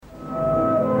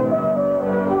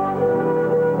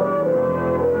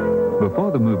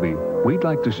Before the movie, we'd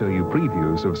like to show you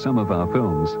previews of some of our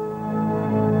films.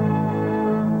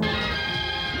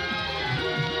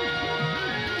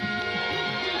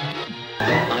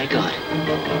 I got it.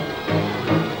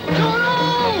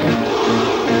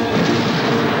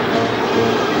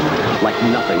 Like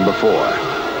nothing before.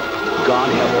 God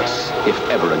help us, if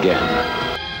ever again.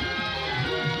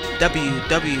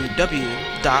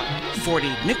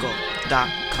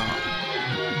 www.40nickel.com.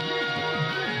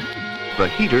 The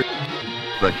heater.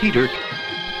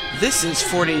 This is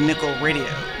 40 Nickel Radio.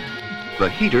 The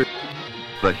heater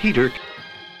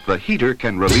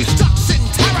can release.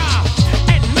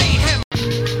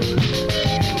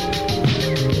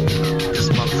 This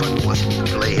motherfucker wants me to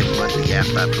play him Monday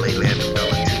after I play Landon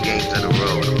Bell 2 games in a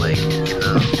row. I'm like,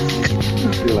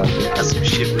 that's some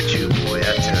shit with you, boy.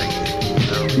 I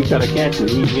tell you. You gotta catch him.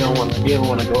 He don't want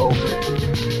to go over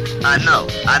it. I know.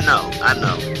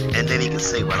 And then he can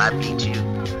say, "Well, I beat you."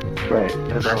 Right.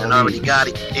 That's all I already got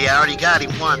it. Yeah, I already got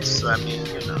him once. So, I mean,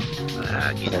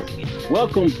 I get it.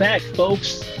 Welcome back,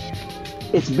 folks.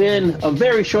 It's been a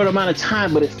very short amount of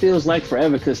time, but it feels like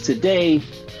forever because today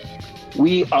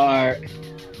we are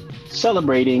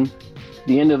celebrating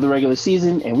the end of the regular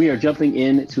season and we are jumping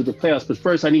into the playoffs. But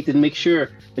first, I need to make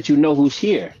sure that you know who's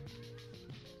here.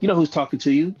 You know who's talking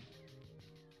to you.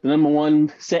 The number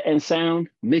one set and sound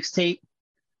mixtape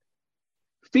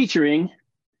featuring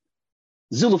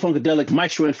Zulu Funkadelic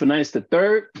Maestro Infinitus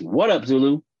III. What up,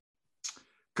 Zulu?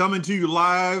 Coming to you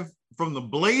live from the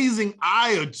blazing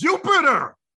eye of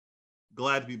Jupiter.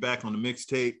 Glad to be back on the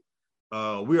mixtape.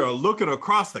 We are looking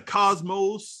across the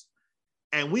cosmos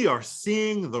and we are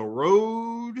seeing the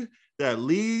road that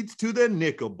leads to the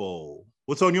Nickel Bowl.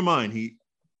 What's on your mind, Heat?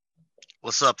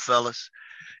 What's up, fellas?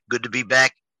 Good to be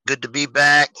back.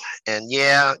 And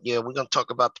yeah, we're going to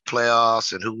talk about the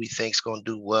playoffs and who we think's going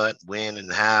to do what, when, and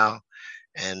how.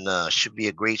 And should be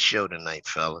a great show tonight,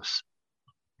 fellas.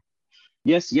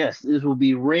 Yes. This will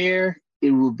be rare.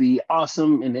 It will be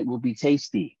awesome, and it will be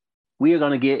tasty. We are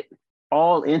going to get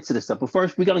all into this stuff. But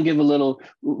first, we're going to give a little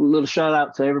shout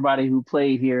out to everybody who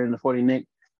played here in the 40 Nick.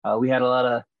 We had a lot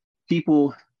of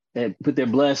people that put their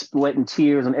blood, sweat, and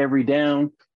tears on every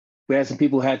down. We had some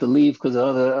people who had to leave because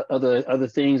of other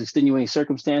things, extenuating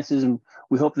circumstances, and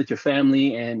we hope that your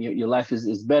family and your life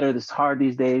is better. It's hard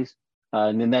these days,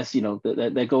 and then that's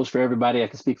that goes for everybody. I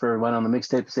can speak for everyone on the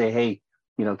mixtape and say, hey,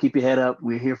 keep your head up.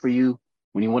 We're here for you.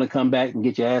 When you want to come back and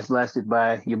get your ass blasted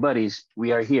by your buddies,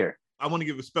 we are here. I want to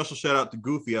give a special shout out to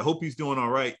Goofy. I hope he's doing all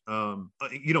right.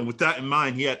 With that in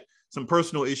mind, he had some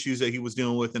personal issues that he was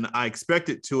dealing with, and I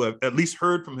expected to have at least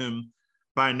heard from him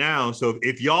by now. So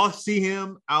if y'all see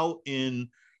him out in,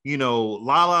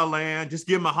 La La Land, just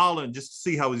give him a holler and just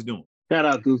see how he's doing. Shout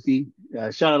out Goofy.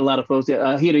 Shout out a lot of folks.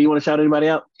 Heater, you want to shout anybody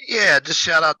out? Yeah, just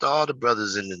shout out to all the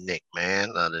brothers in the Nick,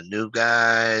 man. The new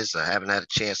guys. I haven't had a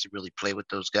chance to really play with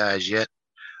those guys yet,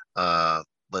 but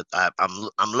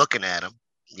I'm looking at them.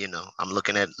 I'm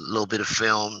looking at a little bit of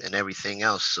film and everything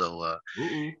else. So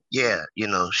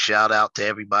shout out to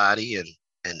everybody and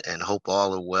hope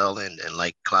all are well. And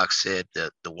like Clock said,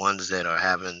 the ones that are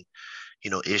having,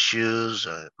 issues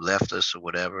or left us or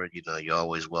whatever, you're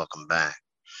always welcome back.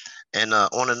 And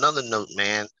on another note,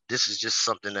 man, this is just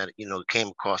something that, came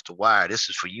across the wire. This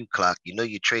is for you, Clock.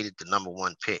 You traded the number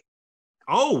one pick.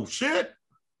 Oh, shit.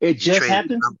 It just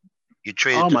happened? You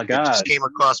traded. Oh, my God. It just came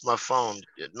across my phone.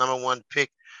 Number one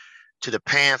pick to the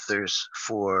Panthers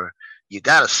for, you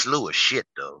got a slew of shit,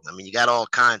 though. I mean, you got all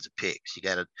kinds of picks. You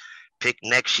got to pick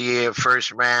next year,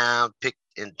 first round, pick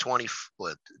in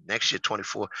next year,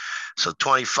 24. So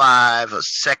 25, a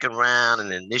second round. And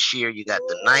then this year, you got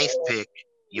the ninth pick.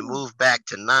 You move back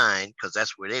to 9 because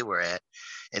that's where they were at.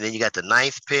 And then you got the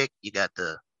ninth pick. You got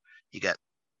an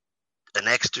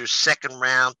extra second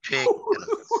round pick and a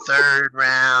third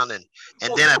round and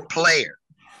then a player.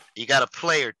 You got a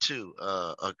player too.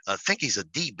 I think he's a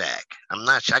D-back. I'm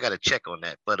not sure. I got to check on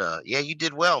that. But yeah, you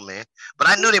did well, man. But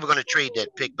I knew they were going to trade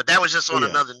that pick. But that was just on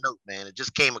another note, man. It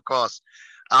just came across.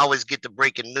 I always get the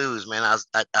breaking news, man. I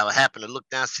happened to look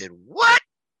down and said, what?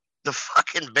 The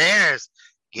fucking Bears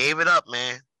gave it up,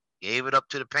 man. Gave it up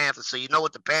to the Panthers. So you know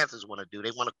what the Panthers want to do.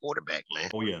 They want a quarterback,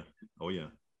 man. Oh, yeah.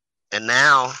 And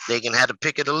now they can have the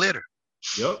pick of the litter.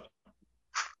 Yep.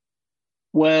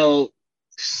 Well,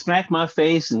 smack my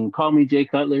face and call me Jay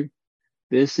Cutler.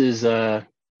 This is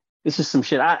some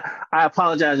shit. I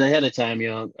apologize ahead of time,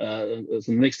 y'all.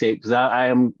 Some mixtape because I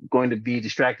am going to be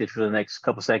distracted for the next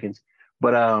couple seconds.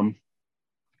 But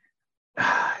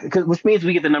which means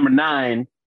we get the number 9.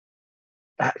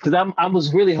 Because I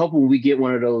was really hoping we get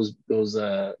one of those. But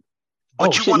you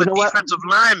want a defensive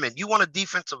lineman. You want a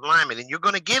defensive lineman, and you're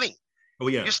going to get him. Oh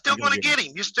yeah, You're still going to get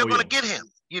him. You're still Oh, going yeah. to get him.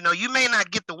 You know, you may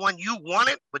not get the one you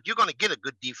wanted, but you're going to get a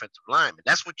good defensive lineman.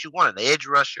 That's what you wanted, an edge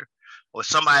rusher or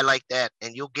somebody like that,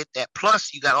 and you'll get that.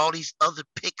 Plus, you got all these other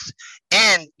picks,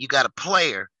 and you got a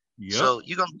player. Yep. So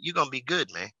you're gonna be good,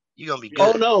 man. You're gonna be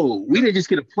Oh good. no, we didn't just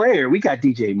get a player. We got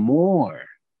DJ Moore.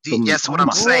 That's what Oh I'm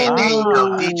my saying. There you go,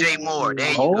 God. DJ Moore.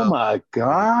 There you Oh go. my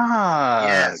God.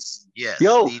 Yes.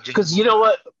 Yo, DJ because you know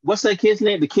what? What's that kid's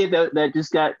name? The kid that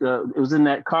just got it was in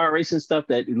that car racing stuff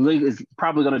that is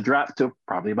probably going to drop to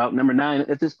probably about number 9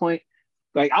 at this point.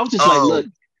 Like I was just like, look.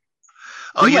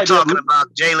 Oh, we you're might be able- talking about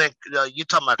Jalen. You're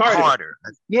talking about Carter.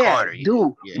 Yeah, Carter,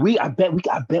 dude. yeah. I bet we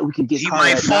can get. He Carter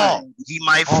might at fall. 9. He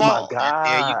might Oh fall. my God.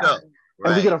 There you go. And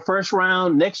we Right. get a first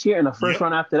round next year and a first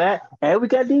round after that, and we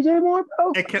got DJ Moore,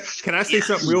 bro. And can I say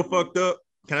something real fucked up?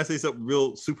 Can I say something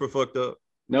real super fucked up?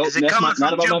 Nope, Is it that's coming not from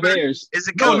about my Gilbert? Bears. Is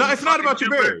it No, coming it's not about your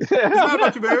Bears. It's not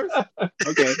about your Bears.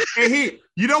 Okay. And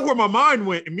you know where my mind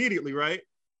went immediately, right?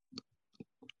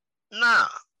 Nah.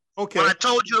 Okay. When I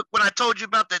told you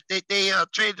about that, they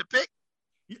traded the pick.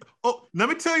 Oh, let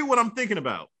me tell you what I'm thinking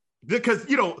about. Because,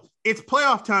 you know, it's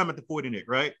playoff time at the 40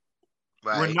 right?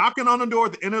 Right. We're knocking on the door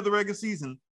at the end of the regular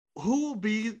season. Who will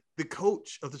be the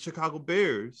coach of the Chicago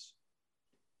Bears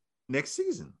next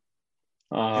season?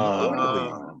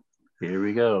 Here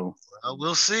we go.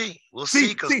 We'll see. We'll See,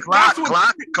 see. Because see, Clock that's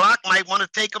what- might want to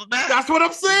take him back. That's what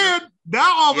I'm saying.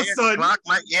 Now all of a Yeah, sudden, Clock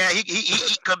might. Yeah, he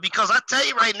because I tell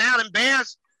you right now, them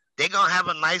Bears, they're gonna have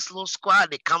a nice little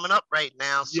squad. They're coming up right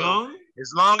now. So young,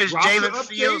 as long as roster Jalen updates.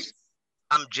 Fields,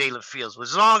 I'm Jalen Fields.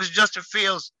 As long as Justin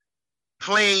Fields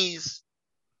plays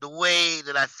the way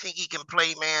that I think he can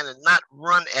play, man, and not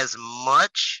run as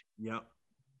much, Yeah.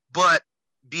 but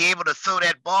be able to throw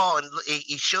that ball, and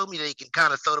he showed me that he can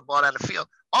kind of throw the ball down the field.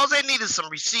 All they need is some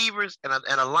receivers and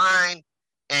a line,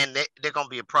 and they're going to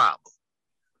be a problem.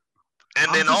 And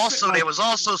I'm then just also, saying, there was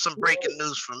also some breaking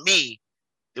news for me.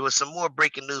 There was some more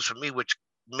breaking news for me, which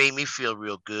made me feel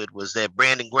real good, was that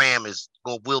Brandon Graham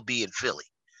will be in Philly.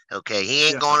 Okay, he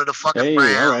ain't Yeah. going to the fucking Hey,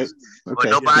 Browns all right. or Okay.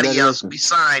 nobody else. Congratulations. We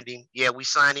signed him. Yeah, we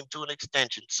signed him to an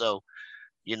extension. So,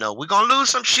 you know, we're gonna lose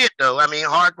some shit though. I mean,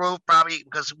 Hargrove probably,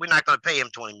 because we're not gonna pay him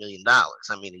 $20 million.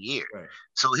 I mean, a year. Right.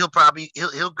 So he'll probably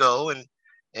go and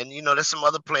you know, there's some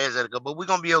other players that go, but we're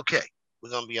gonna be okay. We're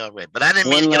gonna be all right. But I didn't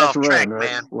mean to One get last off track, run, right?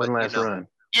 man. One But, last you know, run.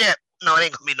 yeah, no, it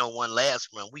ain't gonna be no one last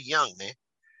run. We young, man.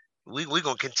 We're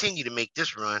gonna continue to make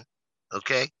this run,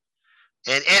 okay?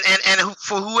 And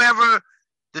for whoever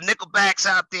the Nickelbacks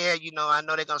out there, you know, I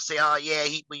know they're gonna say, "Oh yeah,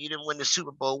 but you didn't win the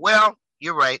Super Bowl." Well,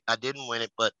 you're right, I didn't win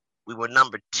it, but we were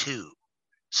number 2,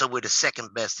 so we're the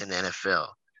second best in the NFL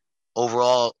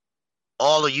overall.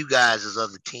 All of you guys is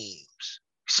other teams,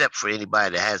 except for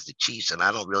anybody that has the Chiefs, and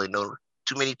I don't really know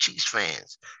too many Chiefs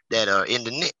fans that are in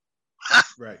the Nick.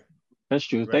 Right. That's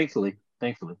true. Right.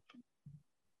 Thankfully.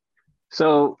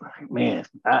 So, man,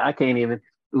 I can't even.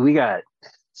 We got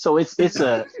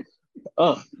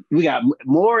we got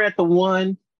Moore at the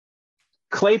 1,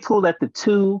 Claypool at the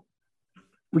 2.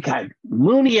 We got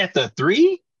Mooney at the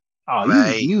 3. Oh,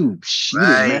 Right. you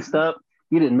Right. didn't mess up.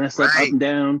 You didn't mess up Right. up and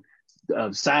down,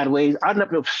 sideways. I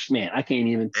can't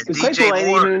even. And 'cause DJ Claypool ain't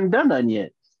Moore- even done nothing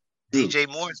yet. DJ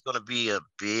Moore is going to be a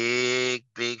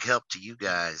big help to you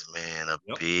guys, man. A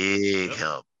Yep. big Yep.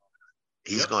 help.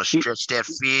 He's Yep. going to stretch that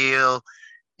field,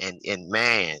 and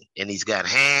man, and he's got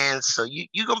hands, so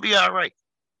you're going to be all right.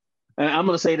 And I'm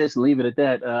gonna say this and leave it at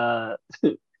that.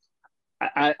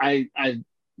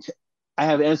 I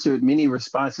have answered many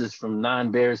responses from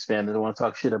non-Bears fans that want to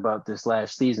talk shit about this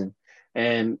last season,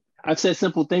 and I've said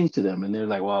simple things to them, and they're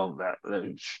like, "Well,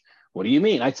 what do you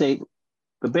mean?" I'd say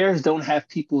the Bears don't have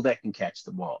people that can catch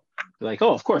the ball. They're like,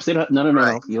 "Oh, of course they don't." No,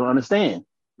 Right. you don't understand.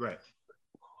 Right.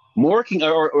 Moore can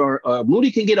or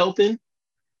Moody can get open.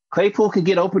 Claypool can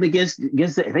get open against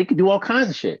they can do all kinds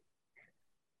of shit.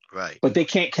 Right. But they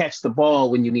can't catch the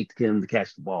ball when you need to get them to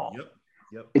catch the ball.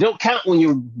 Yep. It don't count when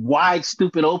you're wide,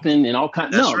 stupid, open, and all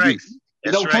kinds. That's No, right. it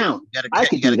That's don't right. count. You I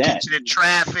could do that. catch it in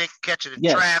traffic,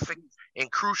 Yes. in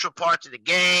crucial parts of the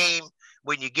game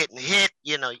when you're getting hit.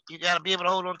 You know, you got to be able to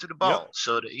hold on to the ball.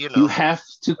 So that, you know, You have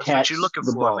to that's catch what you're looking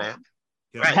the for, ball. man.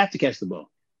 You Right. have to catch the ball.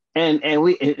 And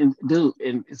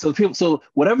so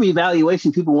whatever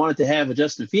evaluation people wanted to have of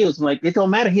Justin Fields, I'm like, it don't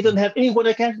matter. He doesn't have anyone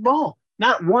that catch the ball.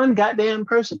 Not one goddamn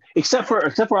person, except for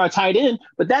our tight end,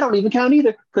 but that don't even count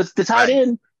either, because the tight Right.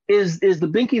 end is the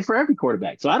binky for every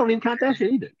quarterback. So I don't even count that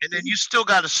shit either. And then you still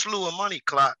got a slew of money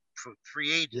clock for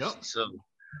free agents. Yep. So,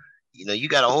 you know, you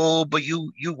got a whole, but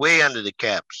you way under the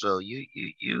cap. So you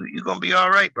gonna be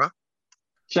all right, bro.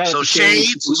 Shout out So to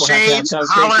Shades. We gonna have Shades, to have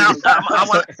holler out.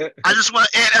 conversation. I just want.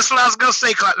 That's what I was gonna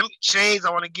say, Clark. Shades, I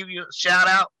want to give you a shout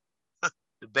out.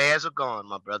 The Bears are gone,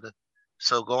 my brother.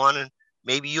 So go on and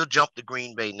maybe you'll jump to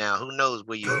Green Bay now. Who knows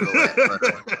where you'll go at?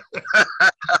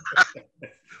 But,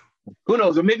 Who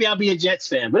knows? Or maybe I'll be a Jets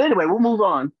fan. But anyway, we'll move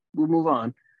on.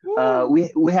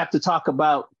 We have to talk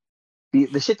about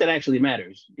the shit that actually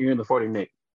matters. You're in the 40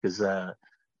 Nick, because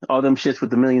all them shits with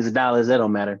the millions of dollars, that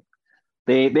don't matter.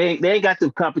 They ain't got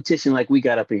the competition like we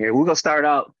got up in here. We're gonna start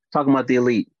out talking about the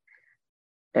elite,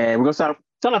 and we're gonna start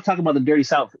off talking about the Dirty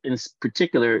South in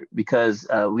particular, because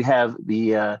we have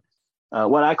the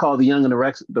what I call the young and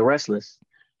the restless,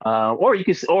 or you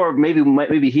could, or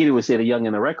maybe Heater would say the young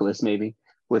and the reckless, maybe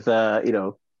with what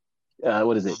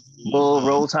is it? Bull,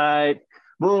 Roll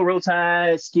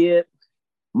Tide, Skip,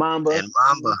 Mamba,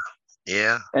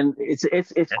 yeah. And it's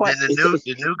quite. And then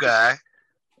the new guy.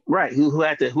 Right, who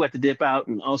had to dip out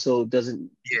and also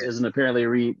doesn't apparently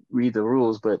read the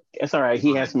rules, but that's all right.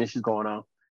 He has some issues going on.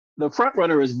 The front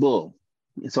runner is Bull,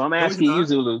 so I'm asking you,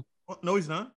 Zulu. No, he's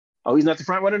not. Oh, he's not the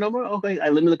front runner no more. Okay,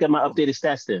 let me look at my updated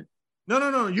stats then.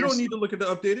 No. You don't need to look at the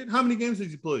updated. How many games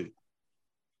has he played?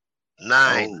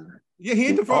 9. Oh. Yeah, he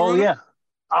ain't the front runner. Oh yeah.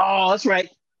 Oh, that's right.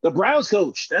 The Browns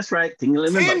coach. That's right. 10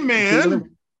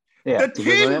 man. Yeah, the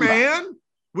 10 man.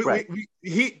 Right.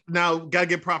 He now gotta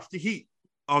give props to Heat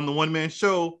on the one man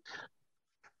show.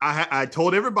 I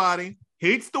told everybody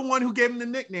Heat's the one who gave him the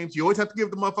nicknames. You always have to give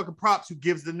the motherfucking props who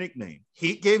gives the nickname.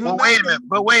 Heat gave him.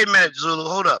 Well, wait a minute, Zulu.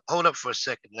 Hold up for a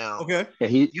second now. Okay. Yeah,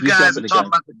 you guys are talking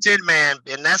about the 10 man,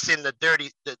 and that's in the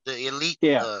elite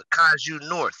Kaju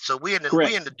North. So we're in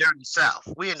the dirty South.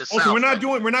 We're in the South. So we're not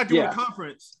doing the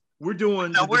conference. We're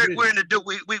doing. No, we're in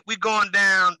the we going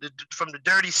down from the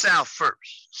dirty South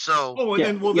first. So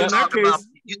in that case,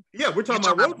 we're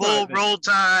talking about Roll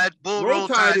Tide. Roll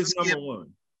Tide is number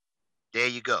one. There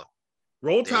you go.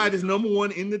 Roll Tide is number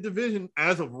one in the division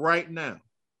as of right now.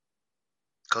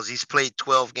 Because he's played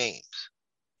 12 games.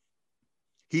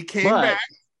 He came back.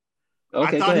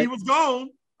 Okay, I thought he was gone.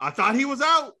 I thought he was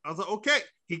out. I was like, okay.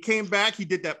 He came back. He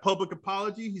did that public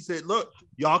apology. He said, look,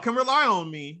 y'all can rely on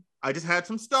me. I just had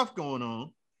some stuff going on.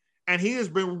 And he has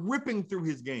been ripping through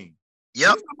his game.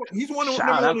 Yep. He's one of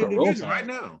the division right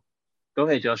now. Go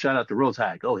ahead, y'all. Shout out to Roll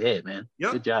Tide. Go ahead, man.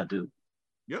 Yep. Good job, dude.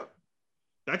 Yep.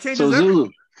 That changes everything. Zulu.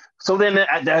 So then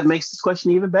that makes this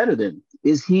question even better then.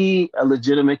 Is he a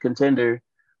legitimate contender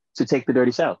to take the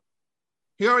Dirty South?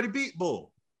 He already beat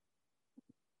Bull.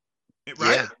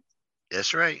 Right? Yeah,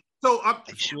 that's right. So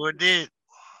he sure did.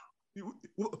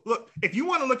 Look, if you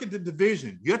want to look at the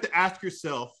division, you have to ask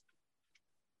yourself,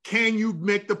 can you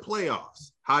make the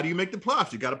playoffs? How do you make the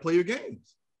playoffs? You got to play your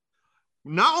games.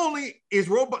 Not only is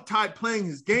Roll Tide playing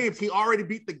his games, he already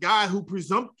beat the guy who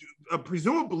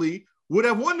presumably would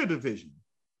have won the division.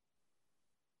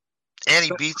 And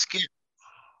he beat Skip.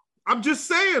 I'm just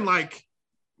saying, at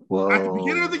the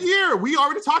beginning of the year, we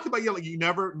already talked about you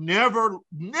never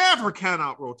count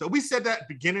out Roll Tide. We said that at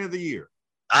the beginning of the year.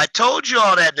 I told you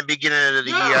all that in the beginning of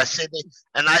the year. I said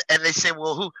they said,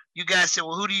 well, who you guys said,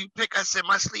 well, who do you pick? I said,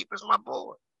 my sleeper's my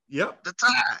boy. Yep. The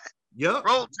Tide. Yep.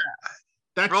 Roll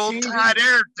Tide. Roll Tide,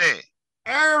 everything.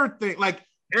 Everything.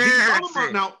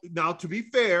 Now, to be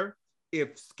fair,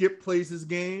 if Skip plays his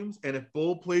games and if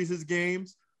Bull plays his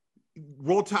games,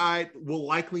 Roll Tide will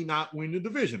likely not win the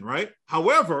division, right?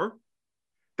 However,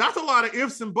 that's a lot of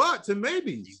ifs and buts and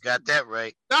maybes. You got that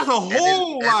right. That's a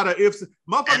whole lot of ifs. And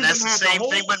that's the same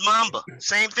thing with Mamba.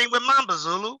 Same thing with Mamba,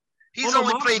 Zulu. He's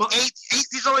only played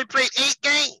 8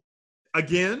 games.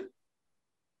 Again,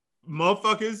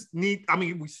 motherfuckers need.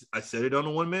 I said it on the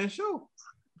one man show.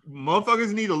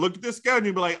 Motherfuckers need to look at this schedule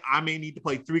and be like, I may need to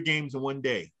play 3 games in one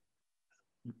day.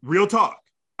 Real talk.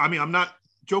 I'm not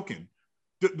joking.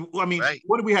 Right.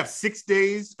 What do we have? 6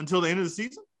 days until the end of the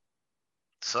season?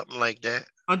 Something like that.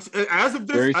 As of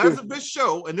this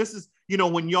show, and this is,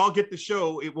 when y'all get the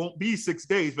show, it won't be 6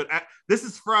 days, but this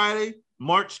is Friday,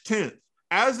 March 10th.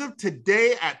 As of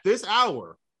today at this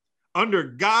hour, under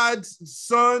God's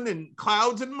sun and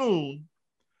clouds and moon,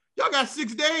 y'all got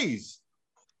 6 days.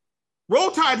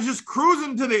 Roll Tide is just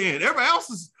cruising to the end. Everybody else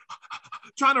is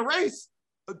trying to race.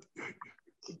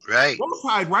 Right. Roll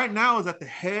Tide right now is at the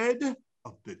head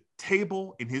of the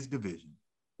table in his division.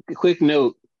 A quick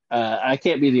note. I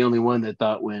can't be the only one that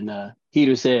thought when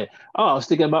Heater said, "Oh, I was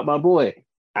thinking about my boy."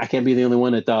 I can't be the only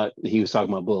one that thought he was talking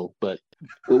about Bull. But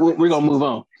we're gonna move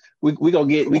on. We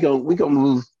gonna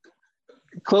move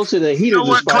closer to Heater. You know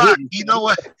what, Clark? You know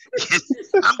what?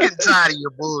 I'm getting tired of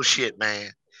your bullshit, man.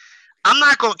 I'm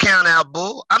not gonna count out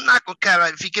Bull. I'm not gonna count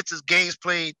out if he gets his games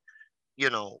played.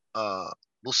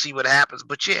 We'll see what happens.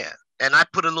 But yeah, and I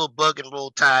put a little bug in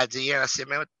Roll Tide's ear. I said,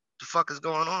 man, what the fuck is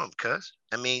going on? Because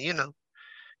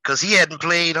he hadn't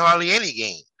played hardly any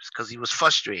games. because he was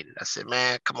frustrated. I said,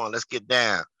 man, come on, let's get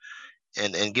down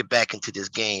and get back into this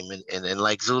game. And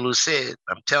like Zulu said,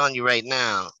 I'm telling you right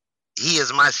now, he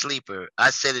is my sleeper. I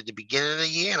said at the beginning of the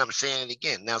year, and I'm saying it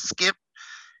again. Now, Skip,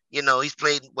 he's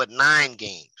played, 9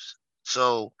 games.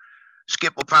 So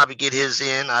Skip will probably get his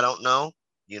in. I don't know.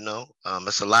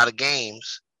 It's a lot of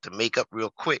games to make up real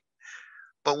quick.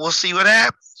 But we'll see what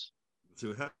happens.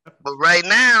 But right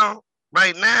now,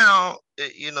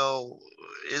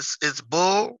 it's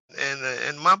Bull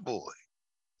and my boy.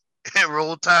 And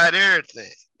Roll Tide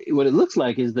everything. What it looks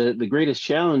like is the greatest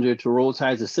challenger to Roll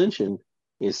Tide's ascension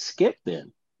is Skip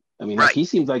then. I mean, Right. he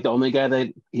seems like the only guy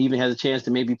that even has a chance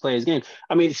to maybe play his game.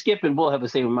 I mean, Skip and Bull have the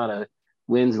same amount of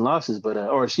wins and losses, but they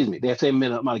have the same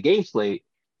amount of games played.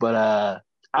 But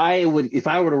I would, if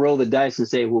I were to roll the dice and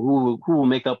say, well, who will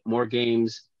make up more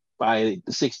games by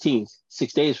the 16th,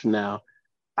 6 days from now,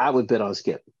 I would bet on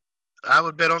Skip. I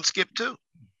would bet on Skip too.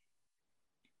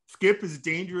 Skip is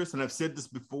dangerous, and I've said this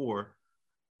before.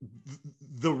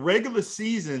 The regular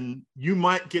season, you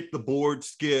might get the bored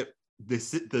Skip,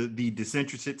 the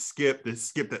disinterested Skip, the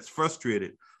Skip that's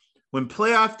frustrated. When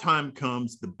playoff time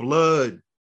comes, the blood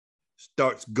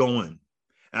starts going.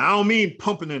 And I don't mean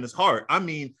pumping in his heart. I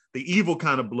mean the evil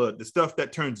kind of blood, the stuff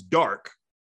that turns dark.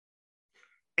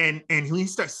 And when he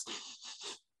starts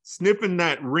sniffing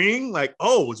that ring, like,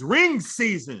 oh, it's ring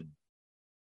season.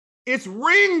 It's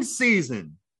ring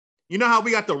season. You know how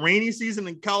we got the rainy season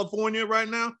in California right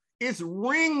now? It's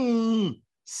ring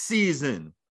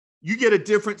season. You get a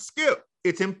different Skip.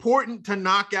 It's important to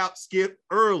knock out Skip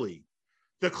early.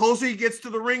 The closer he gets to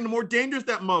the ring, the more dangerous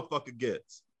that motherfucker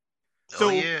gets. So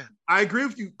yeah. I agree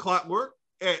with you, Clockwork.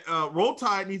 Roll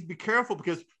Tide needs to be careful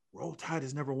because Roll Tide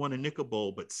has never won a Nickel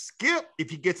Bowl. But Skip, if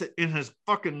he gets it in his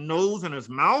fucking nose and his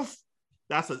mouth,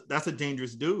 that's a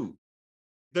dangerous dude.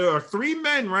 There are 3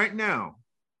 men right now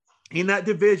in that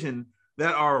division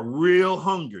that are real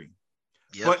hungry.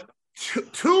 Yep. But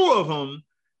two of them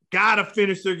got to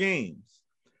finish their games.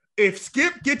 If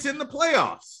Skip gets in the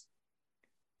playoffs,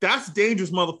 that's a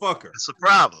dangerous motherfucker. That's a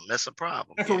problem. That's a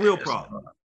problem. That's a real problem.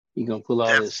 You're going to pull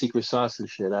all the secret sauce and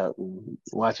shit out. And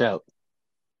watch out.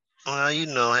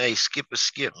 Well, hey, Skip is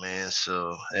Skip, man.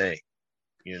 So, hey,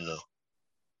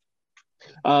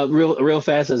 Real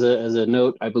fast as a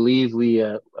note, I believe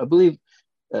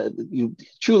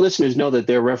true listeners know that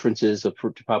there are references to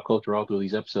pop culture all through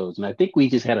these episodes, and I think we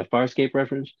just had a Farscape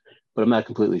reference, but I'm not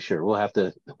completely sure. We'll have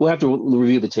to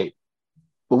review the tape.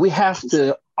 But we have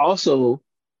to also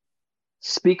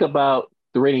speak about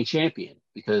the reigning champion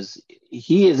because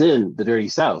he is in the Dirty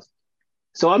South.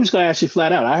 So I'm just going to ask you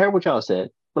flat out. I heard what y'all said,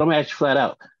 but I'm going to ask you flat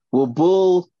out. Will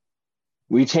Bull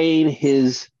retain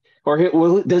his,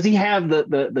 or does he have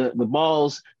the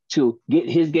balls to get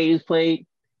his games played?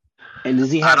 And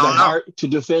does he have the heart to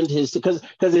defend his, because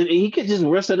he could just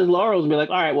rest on his laurels and be like,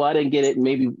 all right, well, I didn't get it.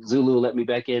 Maybe Zulu will let me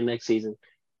back in next season.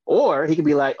 Or he could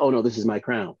be like, oh no, this is my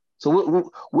crown.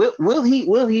 So will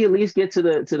he at least get to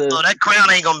the? Oh, that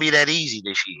crown ain't gonna be that easy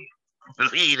this year.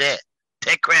 Believe that.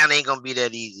 That crown ain't gonna be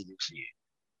that easy this year.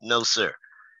 No, sir.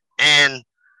 And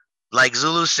like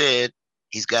Zulu said,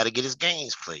 he's got to get his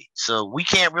games played. So we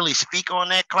can't really speak on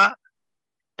that, Clock,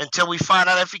 until we find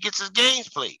out if he gets his games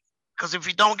played. Because if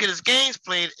he don't get his games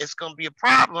played, it's gonna be a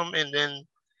problem, and then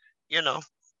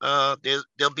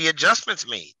there'll be adjustments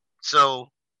made. So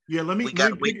yeah, let me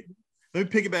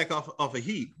piggyback off of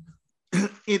Heat.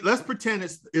 Let's pretend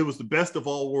it was the best of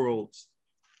all worlds,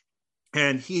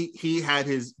 and he had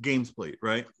his games played,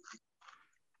 right?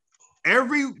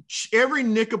 Every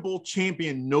Nickel Bowl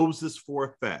champion knows this for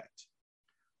a fact.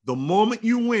 The moment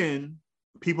you win,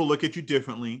 people look at you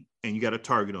differently, and you got a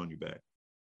target on your back.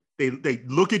 They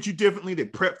look at you differently. They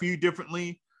prep for you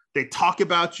differently. They talk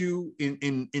about you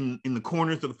in the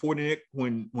corners of the 40 Nick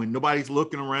when nobody's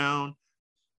looking around.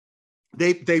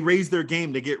 They raise their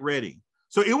game. They get ready.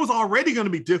 So it was already going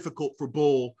to be difficult for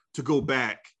Bull to go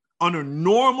back under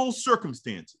normal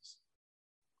circumstances.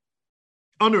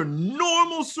 Under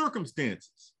normal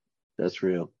circumstances. That's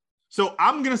real. So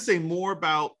I'm going to say more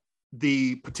about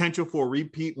the potential for a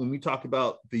repeat when we talk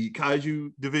about the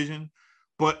Kaiju division.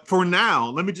 But for now,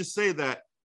 let me just say that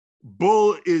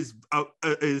Bull is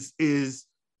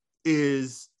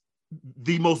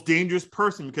the most dangerous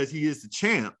person because he is the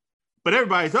champ. But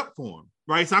everybody's up for him,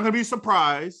 right? It's not going to be a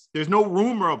surprise. There's no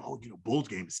rumor of, Bull's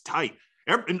game is tight.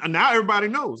 And now everybody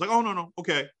knows. Like, oh, no,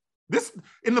 okay. This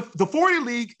in the 40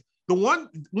 league, one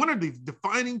of the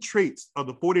defining traits of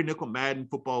the 40 Nickel Madden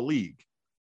Football League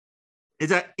is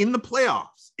that in the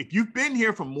playoffs, if you've been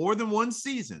here for more than one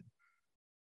season,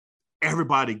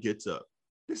 everybody gets up.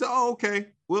 They say, oh, okay,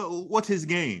 well, what's his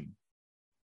game?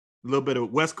 a little bit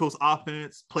of West Coast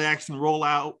offense, play action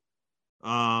rollout,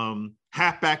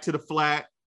 half back to the flat,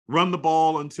 run the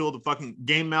ball until the fucking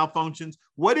game malfunctions.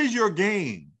 What is your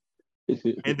game?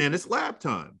 And then it's lab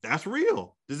time. That's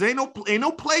real. This ain't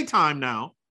no play time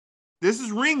now. This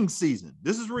is ring season.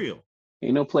 This is real.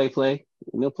 Ain't no play. Ain't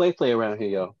no play around here,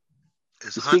 yo.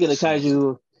 It's Speaking of hunting season.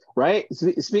 Kaiju, right?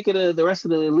 Speaking of the rest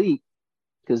of the elite,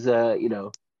 because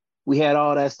we had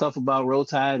all that stuff about Roll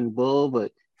Tide and Bull,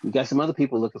 but we got some other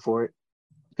people looking for it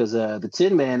because the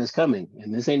Tin Man is coming,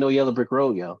 and this ain't no yellow brick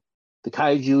road, yo. The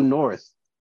Kaiju North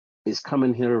is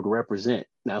coming here to represent.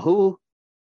 Now, who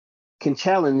can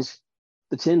challenge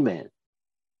the Tin Man?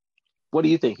 What do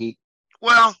you think, Heat?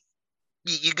 Well,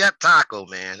 you got Taco,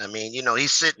 man. I mean,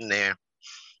 he's sitting there.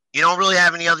 You don't really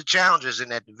have any other challengers in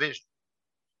that division.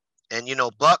 And,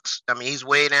 Bucks, I mean, he's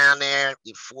way down there,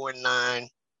 4-9.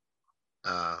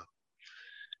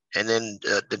 And then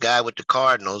the guy with the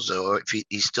Cardinals, or if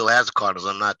he still has the Cardinals,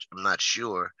 I'm not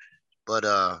sure. But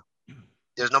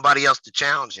there's nobody else to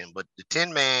challenge him. But the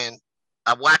Tin Man,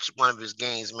 I watched one of his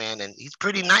games, man, and he's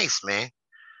pretty nice, man.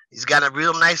 He's got a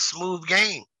real nice, smooth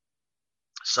game.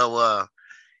 So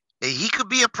he could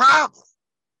be a problem.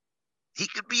 He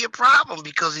could be a problem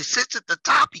because he sits at the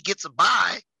top. He gets a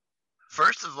bye,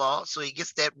 first of all. So he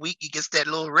gets that week. He gets that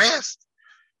little rest.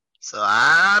 So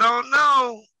I don't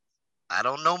know. I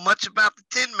don't know much about the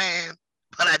Tin Man,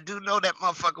 but I do know that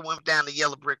motherfucker went down the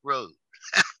yellow brick road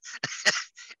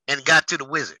and got to the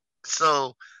Wizard.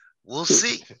 So we'll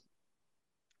see.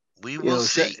 We will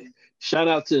see. Shout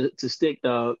out to Stick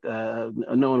Dog.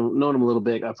 Knowing him a little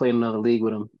bit. I played in another league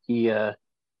with him. He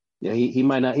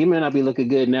might not be looking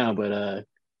good now, but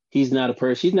he's not a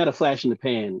person. He's not a flash in the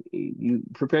pan. You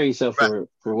prepare yourself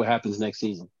for what happens next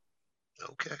season.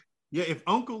 Okay. Yeah, if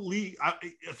Uncle Lee,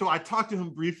 I talked to him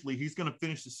briefly. He's going to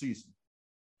finish the season.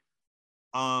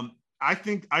 I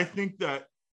think that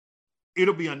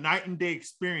it'll be a night and day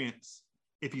experience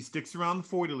if he sticks around the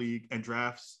 40 league and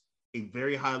drafts a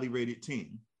very highly rated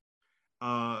team.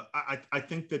 I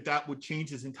think that would change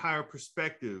his entire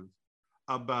perspective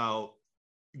about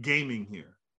gaming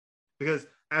here, because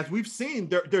as we've seen,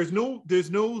 there's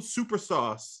no super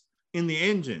sauce in the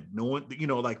engine. No one,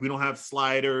 like we don't have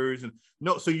sliders and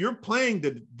no. So you're playing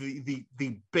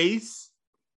the base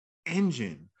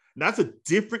engine. And that's a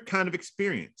different kind of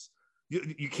experience.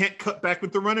 You can't cut back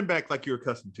with the running back like you're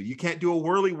accustomed to. You can't do a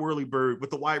whirly bird with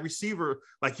the wide receiver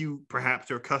like you perhaps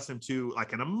are accustomed to,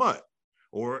 like in a MUT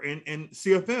or in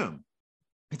CFM.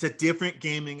 It's a different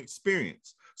gaming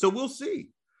experience. So we'll see.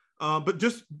 But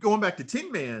just going back to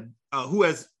Tin Man, who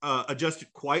has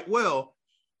adjusted quite well,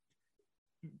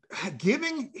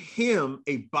 giving him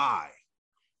a bye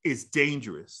is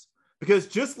dangerous because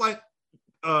just like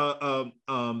the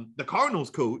Cardinals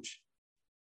coach,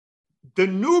 the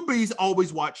newbies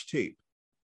always watch tape.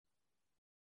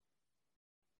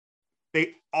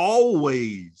 They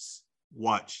always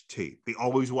watch tape. They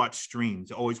always watch streams.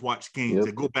 They always watch games. Yep.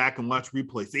 They go back and watch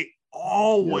replays. They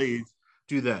always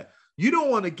do that. You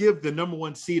don't want to give the number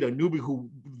one seed a newbie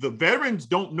who the veterans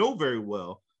don't know very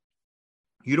well.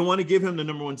 You don't want to give him the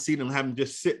number one seed and have him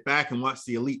just sit back and watch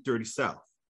the Elite 30 South.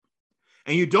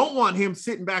 And you don't want him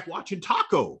sitting back watching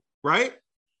Taco, right?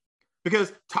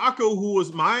 Because Taco, who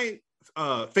was my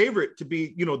favorite to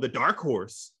be, the dark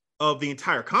horse of the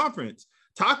entire conference,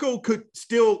 Taco could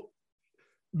still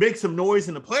make some noise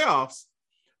in the playoffs,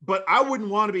 but I wouldn't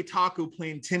want to be Taco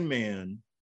playing Tin Man,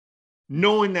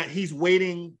 knowing that he's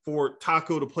waiting for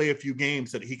Taco to play a few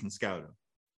games so that he can scout him.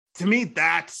 To me,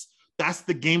 that's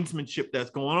the gamesmanship that's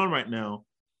going on right now.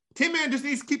 Tin Man just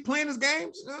needs to keep playing his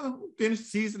games, finish the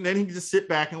season, then he can just sit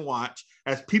back and watch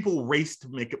as people race to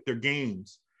make up their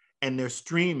games and they're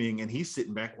streaming and he's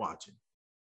sitting back watching.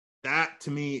 That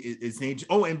to me is dangerous.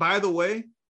 Oh, and by the way,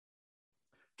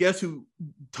 guess who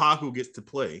Taco gets to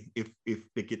play if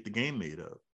they get the game made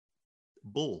up?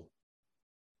 Bull.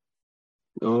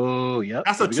 Oh, yep.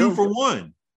 That's a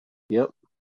 2-for-1. Yep.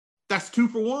 That's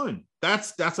 2-for-1.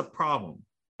 That's a problem.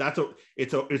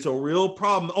 It's a real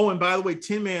problem. Oh, and by the way,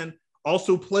 Tin Man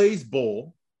also plays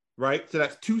Bull, right? So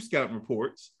that's 2 scouting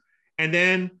reports. And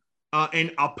then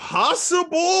and a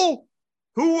possible,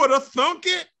 who would have thunk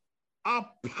it? A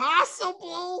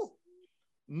possible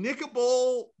Nickel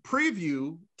Bowl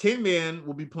preview, Tin Man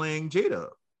will be playing J-Dub.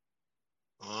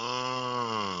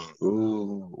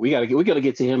 Ooh, we gotta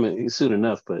get to him soon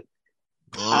enough, but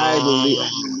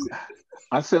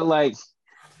I feel like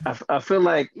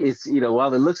it's,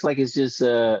 while it looks like it's just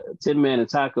Tin Man and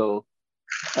Taco,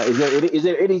 is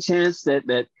there any chance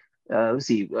that let's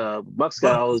see. Bucks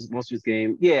got all his most of his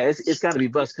game. Yeah, it's got to be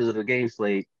Bucks because of the games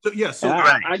played. So yeah, so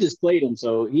And I just played him,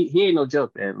 so he ain't no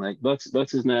joke, man. Like Bucks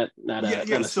is not a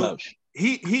so slouch.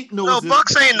 he knows. No,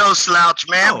 Bucks ain't no slouch,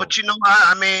 man. No. But you know,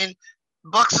 I mean,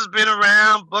 Bucks has been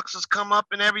around. Bucks has come up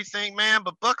and everything, man.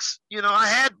 But Bucks, you know, I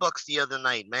had Bucks the other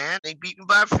night, man. They beat me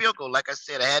by a field goal. Like I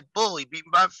said, I had Bull. He beat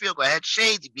me by a field goal. I had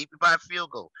Shades. He beat me by a field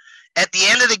goal at the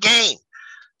end of the game.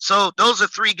 So those are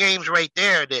 3 games right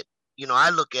there that, you know,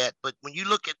 I look at. But when you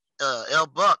look at L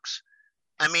Bucks,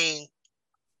 I mean,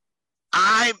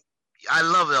 I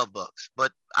love L Bucks,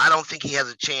 but I don't think he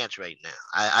has a chance right now.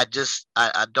 I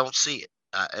don't see it,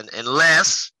 and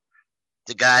unless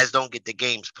the guys don't get the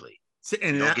games played.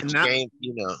 And Don't get the game,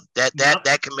 you know,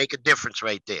 that can make a difference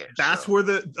right there. That's where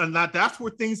that's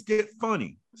where things get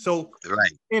funny. So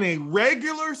right in a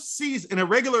regular season, in a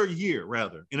regular year,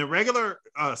 rather, in a regular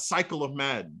cycle of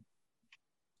Madden,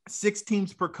 6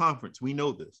 teams per conference. We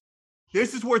know this.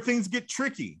 This is where things get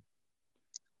tricky.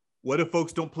 What if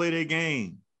folks don't play their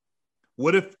game?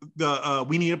 What if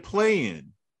we need a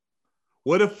play-in?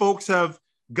 What if folks have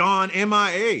gone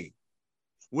MIA?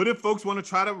 What if folks want to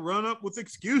try to run up with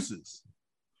excuses?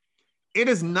 It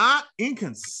is not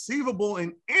inconceivable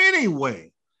in any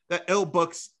way that L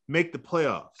Bucks make the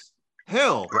playoffs.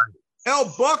 Hell, Right.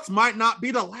 L Bucks might not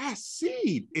be the last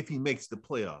seed if he makes the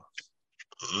playoffs.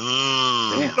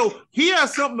 Mm. So he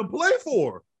has something to play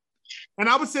for. And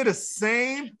I would say the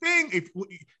same thing. If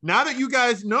now that you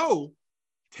guys know,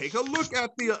 take a look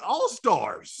at the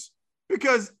All-Stars,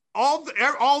 because all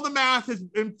the math has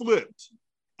been flipped.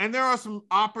 And there are some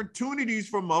opportunities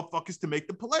for motherfuckers to make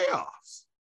the playoffs.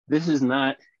 This is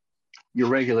not your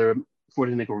regular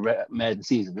 40 nickel Madden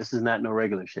season. This is not no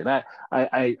regular shit.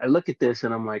 I look at this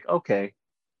and I'm like, okay,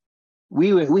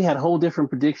 we had whole different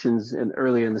predictions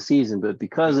earlier in the season, but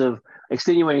because of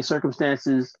extenuating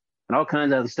circumstances and all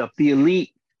kinds of other stuff, the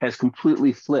elite has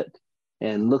completely flipped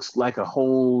and looks like a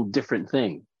whole different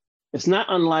thing. It's not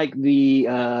unlike the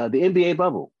NBA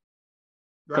bubble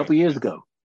a couple years ago.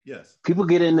 Yes. People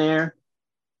get in there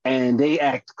and they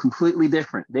act completely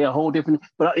different. They're a whole different,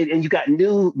 and you got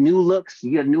new looks.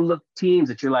 You got new look teams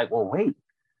that you're like, well, wait,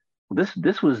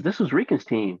 this was Rican's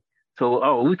team.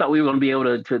 So, we thought we were going to be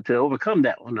able to overcome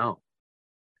that. Well, no.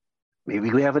 Maybe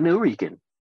we have a new Rican.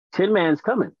 Tin Man's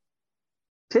coming.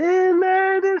 Tin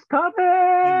Man is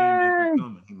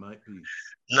coming. He might be.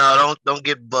 No, don't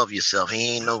get above yourself.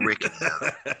 He ain't no Rican now.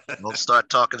 Don't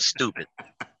start talking stupid.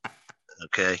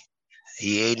 Okay?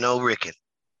 He ain't no Rican.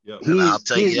 Yep. And I'll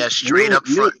tell you that straight up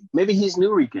front. Maybe he's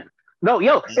new Rican. No,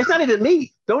 it's not even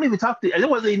me. Don't even talk to. It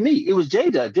wasn't even me. It was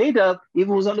J-Dub. J-Dub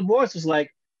even was on the boards. Was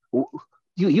like,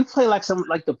 you play like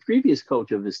the previous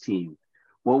coach of his team.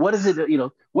 Well, what is it? You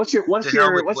know, what's your The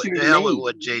hell name? with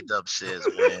what J-Dub says,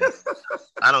 man.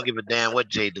 I don't give a damn what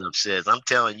J-Dub says. I'm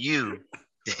telling you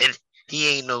that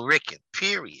he ain't no Rican,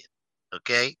 period.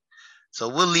 Okay? So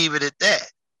we'll leave it at that.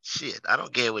 Shit, I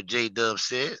don't care what J-Dub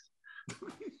says.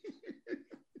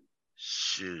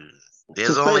 Shoot.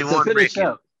 There's only one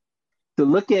Rican. To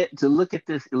look at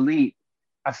this elite,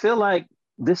 I feel like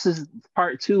this is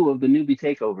part 2 of the newbie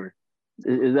takeover.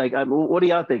 It's like, what do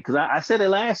y'all think? Because I said it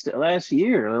last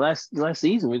year, last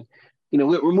season.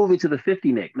 We're moving to the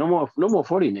 50 Nick. No more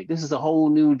 40 Nick. This is a whole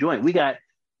new joint. We got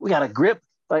a grip.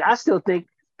 Like, I still think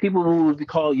people who would be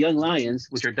called Young Lions,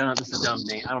 which are dumb. This is a dumb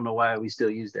name. I don't know why we still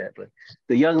use that, but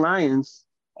the Young Lions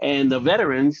and the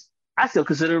veterans, I still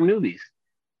consider them newbies.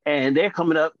 And they're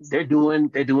coming up. They're doing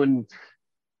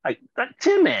like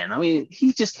Tin Man. I mean,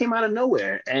 he just came out of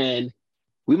nowhere, and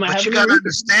we might. But you gotta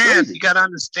understand. You gotta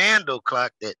understand, though,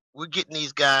 Clark, that we're getting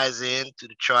these guys in to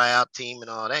the tryout team and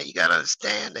all that. You gotta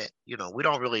understand that we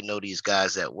don't really know these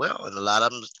guys that well, and a lot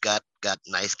of them got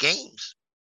nice games.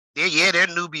 They're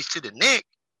newbies to the Nick,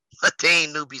 but they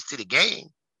ain't newbies to the game.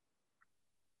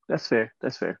 That's fair.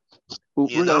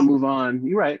 We're gonna move on.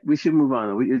 You're right. We should move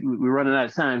on. We're running out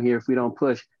of time here. If we don't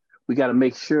push, we got to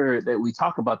make sure that we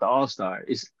talk about the All-Star.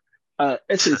 It's a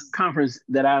conference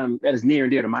that is near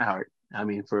and dear to my heart. I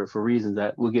mean, for reasons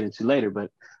that we'll get into later.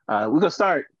 But we're gonna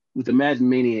start with the Madden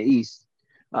Mania East,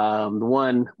 the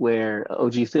one where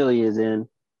OG Philly is in.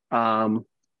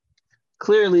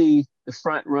 Clearly, the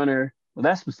front runner for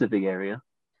that specific area.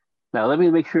 Now, let me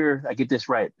make sure I get this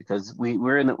right, because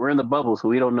we're in the bubble, so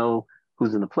we don't know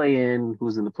who's in the play-in,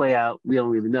 who's in the play-out. We don't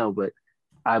really know, but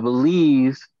I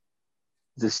believe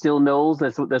is it still Knowles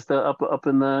that's the up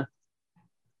in the.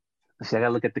 See, I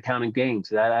gotta look at the counting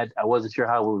games. I wasn't sure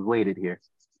how it was weighted here.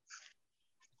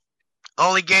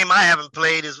 Only game I haven't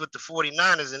played is with the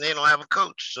 49ers, and they don't have a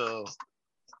coach, so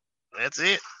that's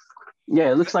it.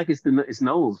 Yeah, it looks like it's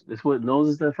Knowles. It's what Knowles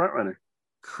is the front runner.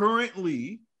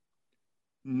 Currently,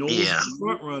 Knowles is the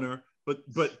front runner, but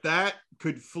that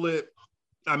could flip.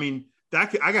 I mean, I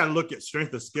got to look at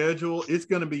strength of schedule. It's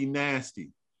going to be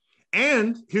nasty.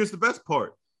 And here's the best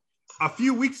part. A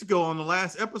few weeks ago on the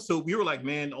last episode, we were like,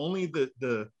 man, only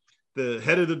the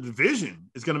head of the division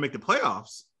is going to make the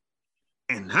playoffs.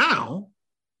 And now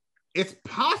it's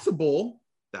possible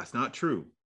that's not true.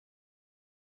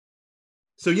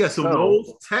 So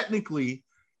Knowles technically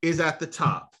is at the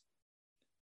top.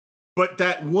 But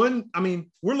that one, I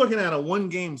mean, we're looking at a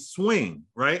 1-game swing,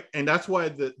 right? And that's why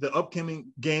the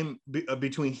upcoming game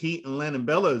between Heat and Landon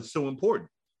Bella is so important.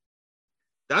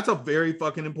 That's a very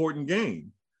fucking important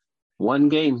game. 1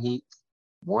 game, Heat.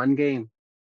 1 game.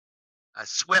 I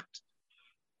swept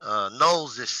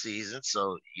Knowles this season,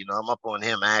 so I'm up on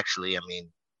him actually. I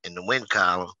mean, in the win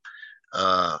column.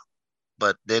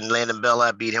 But then Landon Bella,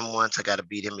 I beat him once. I got to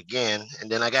beat him again,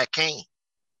 and then I got Kane.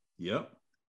 Yep.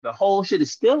 The whole shit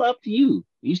is still up to you.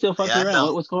 You still fucking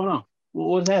around. What's going on?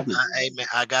 What's happening? Hey, man,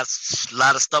 I got a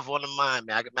lot of stuff on the mind,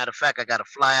 man. Matter of fact, I got to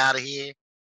fly out of here.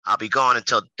 I'll be gone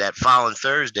until that following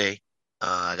Thursday.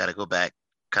 I got to go back,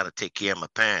 kind of take care of my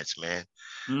parents, man.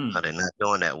 They're not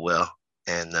doing that well.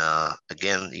 And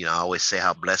again, I always say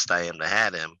how blessed I am to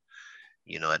have them,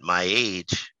 at my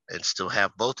age and still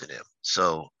have both of them.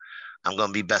 So I'm going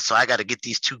to be best. So I got to get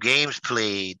these 2 games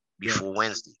played before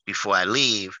Wednesday, before I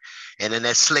leave. And then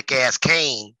that slick ass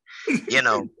Kane,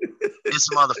 this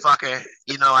motherfucker,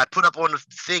 I put up on the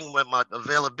thing with my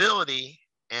availability,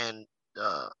 and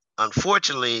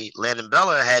unfortunately, Landon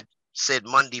Bella had said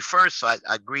Monday first, so I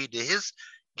agreed to his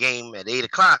game at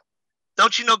 8:00.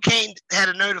 Don't you know Kane had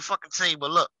a nerve to fucking say,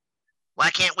 well, look, why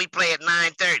can't we play at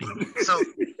 9:30? So,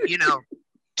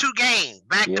 2 games,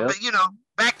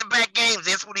 back-to-back games.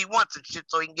 That's what he wants and shit,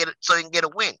 so he can get a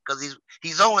win, because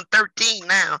he's 0-13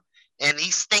 now, and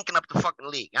he's stinking up the fucking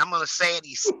league. I'm gonna say it.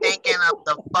 He's stinking up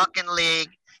the fucking league.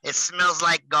 It smells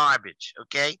like garbage.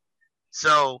 Okay,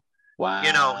 so wow.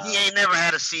 He ain't never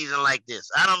had a season like this.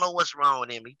 I don't know what's wrong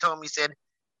with him. He told me, he said,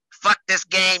 "Fuck this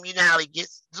game." You know how he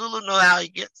gets. Zulu know how he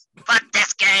gets. Fuck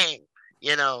this game.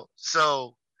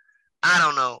 So I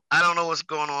don't know. I don't know what's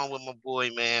going on with my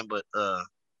boy, man, but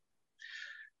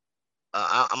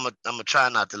I'm gonna try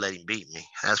not to let him beat me.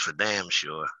 That's for damn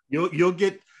sure. You'll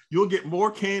get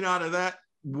more Kane out of that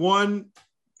one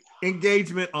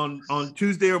engagement on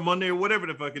Tuesday or Monday or whatever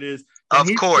the fuck it is. Of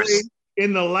course.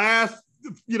 In the last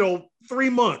 3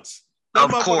 months.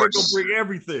 Of course. Gonna bring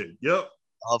everything. Yep.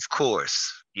 Of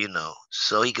course.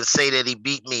 So he can say that he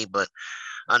beat me, but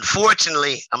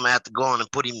unfortunately, I'm gonna have to go on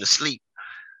and put him to sleep.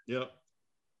 Yep.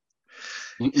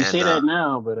 You say that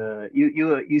now, but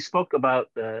you spoke about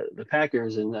the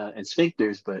Packers and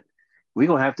sphincters, but we're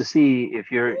gonna have to see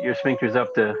if your sphincter's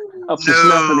up to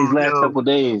snuff in these last couple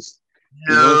days.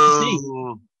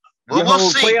 No. Your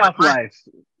whole playoff life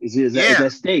is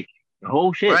at stake. The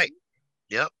whole shit. Right.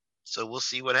 Yep. So we'll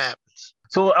see what happens.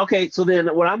 So then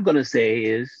what I'm gonna say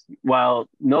is, while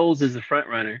Knowles is the front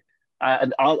runner,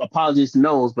 I'll apologize to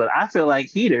Knowles, but I feel like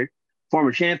Heater,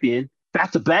 former champion,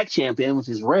 back-to-back champion, which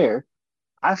is rare.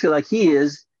 I feel like he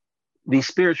is the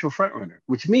spiritual front runner,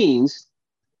 which means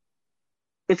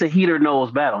it's a Heater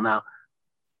Knowles battle. Now,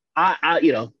 I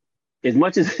as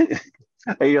much as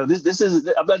this is,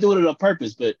 I'm not doing it on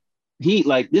purpose, but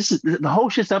this is the whole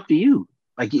shit's up to you.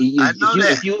 Like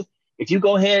if you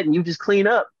go ahead and you just clean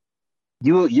up,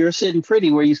 you're sitting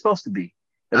pretty where you're supposed to be.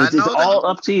 It's all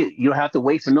up to you. You don't have to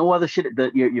wait for no other shit.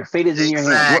 Your fate is in your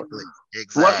hands.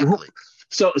 Exactly.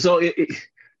 So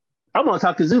I'm gonna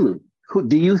talk to Zulu. Who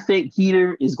do you think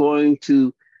Heater is going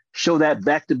to show that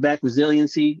back-to-back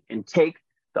resiliency and take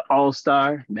the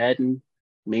All-Star Madden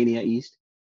Mania East?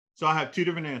 So I have 2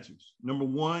 different answers. Number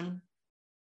one,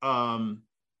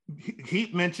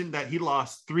 he mentioned that he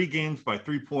lost 3 games by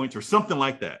 3 points or something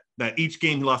like that. That each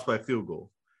game he lost by a field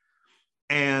goal.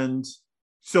 And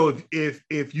so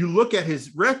if you look at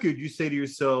his record, you say to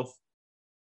yourself,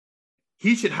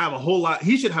 he should have a whole lot.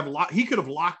 He could have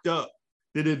locked up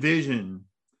the division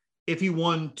if he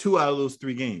won 2 out of those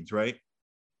 3 games, right?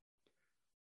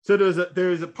 So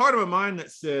there's a part of my mind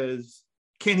that says,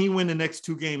 can he win the next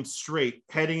 2 games straight,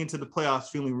 heading into the playoffs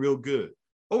feeling real good?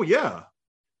 Oh, yeah.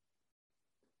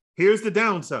 Here's the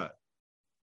downside.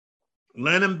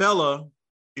 Landon Bella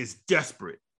is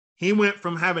desperate. He went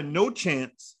from having no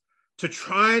chance to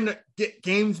trying to get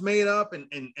games made up,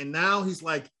 and now he's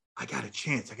like, I got a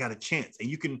chance. And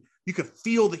you can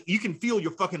feel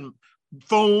your fucking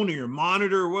phone or your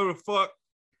monitor or whatever the fuck,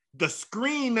 the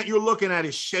screen that you're looking at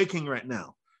is shaking right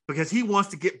now because he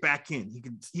wants to get back in.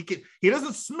 He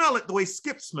doesn't smell it the way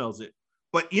Skip smells it,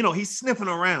 but he's sniffing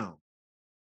around.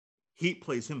 Heat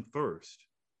plays him first.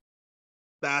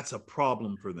 that's a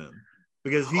problem for them.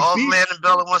 Because all Landon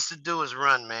Bella wants to do is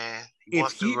run, man. He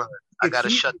wants to run. I got to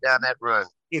shut down that run.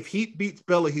 If Heat beats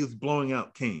Bella, he's blowing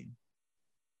out Kane.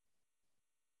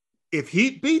 If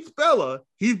Heat beats Bella,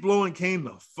 he's blowing Kane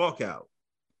the fuck out.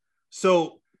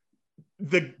 So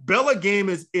the Bella game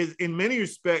is in many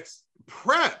respects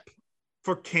prep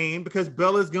for Kane because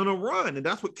Bella's gonna run, and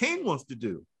that's what Kane wants to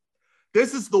do.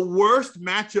 This is the worst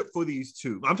matchup for these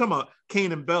two. I'm talking about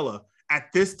Kane and Bella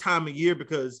at this time of year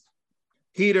because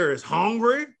Heater is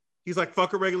hungry. He's like,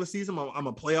 fuck a regular season. I'm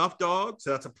a playoff dog,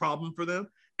 so that's a problem for them.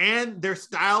 And their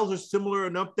styles are similar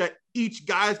enough that each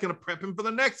guy is gonna prep him for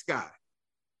the next guy.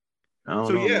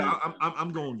 So yeah,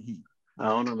 I'm going Heat. I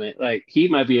don't know, man. Like he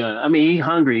might be on. I mean, he's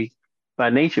hungry by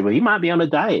nature, but he might be on a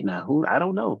diet now. I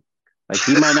don't know. Like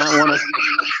he might not want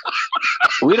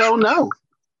to. We don't know.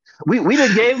 We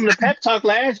just gave him the pep talk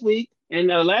last week in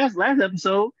the last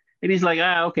episode, and he's like,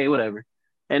 okay, whatever.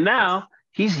 And now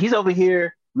he's over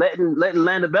here letting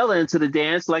Landon Bella into the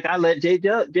dance, like I let J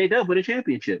Dub win a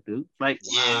championship, dude. Like,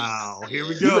 wow, here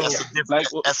we go.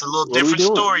 That's a little different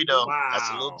story, though. Wow.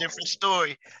 That's a little different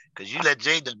story. Because you let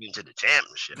J-Dub into the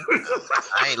championship.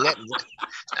 I ain't letting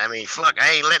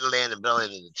Landon Bella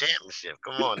into the championship.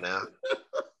 Come on now.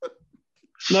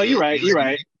 No, you're right. You're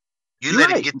right. You let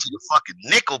it get to the fucking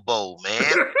nickel bowl,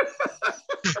 man.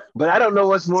 But I don't know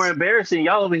what's more embarrassing.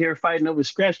 Y'all over here fighting over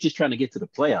scraps just trying to get to the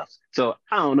playoffs. So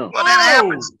I don't know. Well, that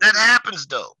happens. That happens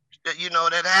though. You know,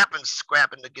 that happens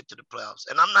scrapping to get to the playoffs.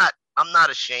 And I'm not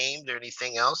ashamed or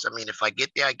anything else. I mean, if I get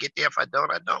there, I get there. If I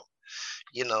don't, I don't.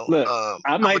 You know, look,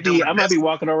 I might be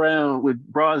walking around with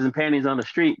bras and panties on the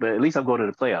street, but at least I'm going to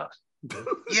the playoffs.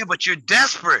 Yeah, but you're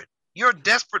desperate. You're a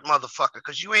desperate motherfucker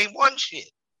because you ain't won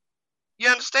shit. You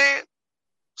understand?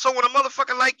 So when a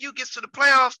motherfucker like you gets to the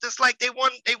playoffs, it's like they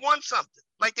won something,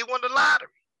 like they won the lottery.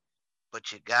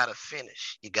 But you gotta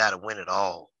finish. You gotta win it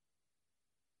all.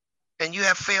 And you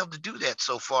have failed to do that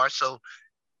so far. So,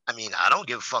 I mean, I don't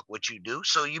give a fuck what you do.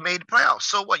 So you made the playoffs.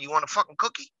 So what? You want a fucking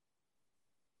cookie?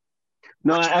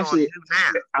 No, actually,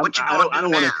 I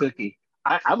don't want a cookie.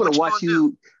 I'm gonna watch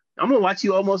you. I'm gonna watch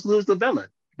you almost lose the Bella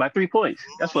by 3 points.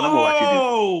 That's what I'm gonna watch you do.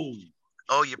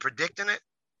 Oh, you're predicting it?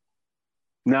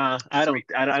 Nah, I don't.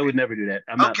 I would never do that.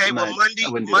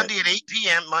 Monday at 8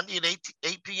 p.m. Monday at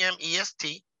 8 p.m.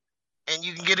 EST, and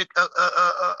you can get a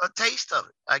taste of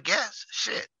it. I guess.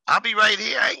 Shit, I'll be right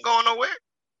here. I ain't going nowhere.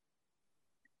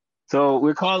 So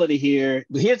we're calling it here.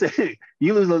 Here's the thing.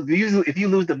 If you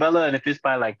lose the Bella and if it's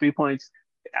by like 3 points,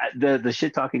 the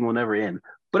shit talking will never end.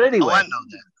 But anyway. Oh, I know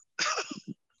that.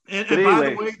 and by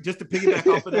the way, just to piggyback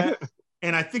off of that,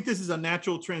 and I think this is a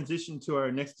natural transition to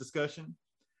our next discussion.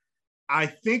 I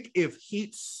think if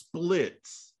Heat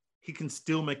splits, he can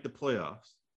still make the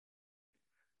playoffs.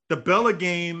 The Bella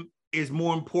game is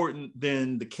more important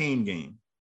than the Kane game.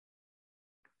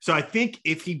 So I think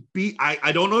if he beat,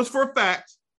 I don't know this for a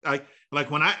fact.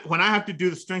 Like when I have to do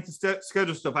the strength and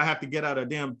schedule stuff, I have to get out a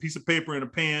damn piece of paper and a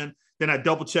pen. Then I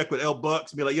double check with L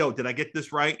Bucks and be like, yo, did I get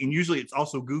this right? And usually it's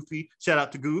also Goofy. Shout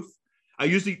out to Goof. I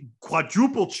usually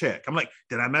quadruple check. I'm like,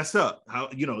 did I mess up? How,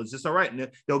 is this all right? And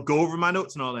they'll go over my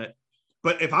notes and all that.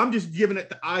 But if I'm just giving it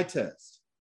the eye test,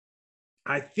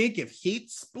 I think if Heat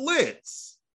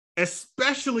splits,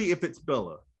 especially if it's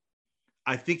Bella,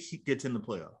 I think he gets in the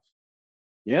playoffs.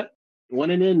 Yep.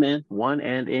 One and in, man. One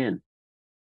and in.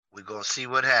 We're going to see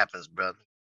what happens, brother.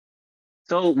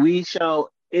 So we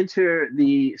shall enter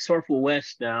the Sorful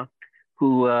West now,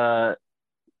 who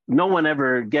no one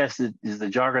ever guessed is the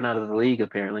juggernaut of the league,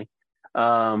 apparently. We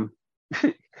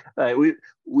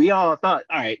all thought,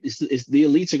 all right, it's the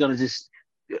elites are going to just –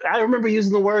 I remember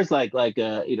using the words like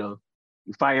firebomb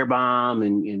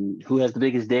and who has the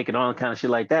biggest dick and all that kind of shit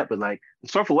like that. But like the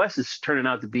Sorful West is turning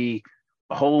out to be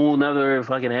a whole nother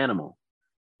fucking animal.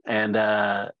 And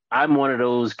I'm one of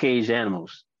those caged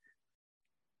animals.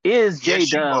 Is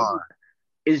J-Dub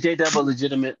a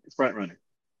legitimate front runner?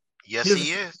 Yes,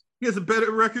 he is. He has a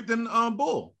better record than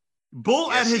Bull. Bull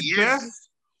yes,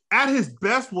 at his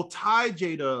best will tie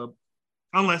J-Dub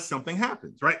unless something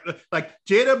happens, right? Like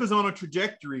J-Dub is on a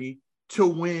trajectory to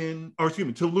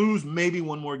lose maybe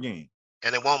one more game.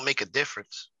 And it won't make a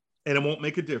difference. So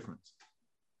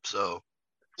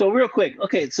real quick,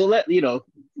 okay, so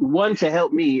one, to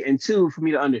help me, and two, for me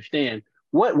to understand,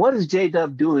 what is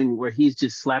J-Dub doing where he's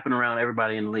just slapping around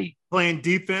everybody in the league? Playing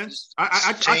defense.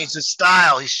 He's changed his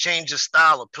style. He's changed his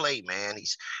style of play, man.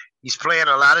 He's playing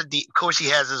a lot of deep. Of course, he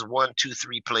has his 1, 2,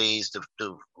 3 plays,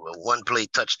 the one play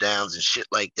touchdowns and shit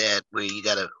like that, where you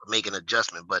got to make an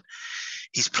adjustment. But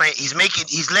he's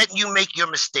letting you make your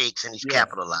mistakes, and he's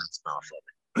capitalizing off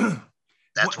of it.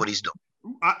 That's what he's doing.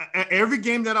 Every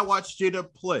game that I watch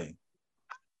J-Dub play,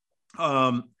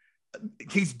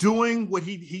 He's doing what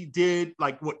he did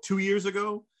like 2 years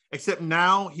ago, except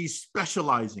now he's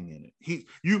specializing in it.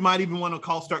 You might even want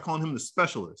to start calling him the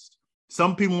specialist.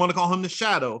 Some people want to call him the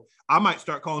shadow. I might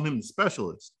start calling him the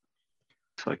specialist.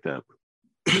 It's like that.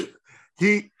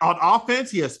 He on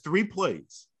offense, he has 3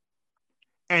 plays.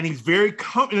 And he's very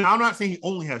and I'm not saying he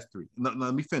only has 3.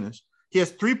 Let me finish. He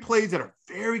has 3 plays that are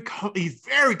he's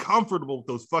very comfortable with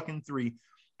those fucking 3,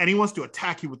 and he wants to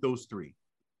attack you with those 3.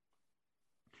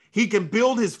 He can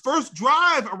build his first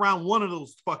drive around one of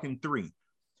those fucking 3.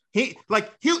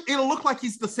 It'll look like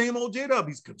he's the same old J-Dub.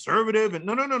 He's conservative and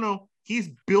no. He's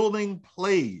building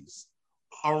plays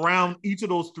around each of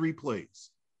those 3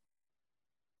 plays.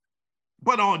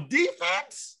 But on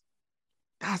defense,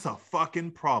 that's a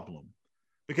fucking problem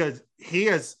because he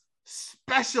has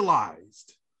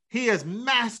specialized. He has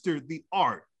mastered the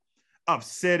art of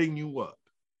setting you up.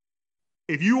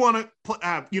 If you want to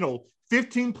have,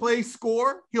 15 plays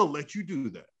score, he'll let you do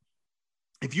that.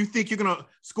 If you think you're going to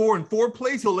score in 4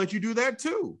 plays, he'll let you do that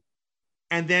too.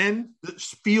 And then the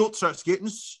field starts getting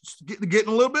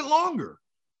a little bit longer.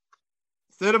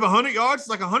 Instead of 100 yards, it's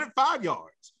like 105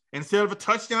 yards. Instead of a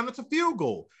touchdown, it's a field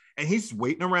goal. And he's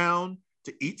waiting around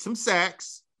to eat some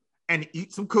sacks and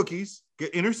eat some cookies,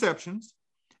 get interceptions.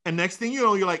 And next thing you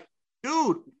know, you're like,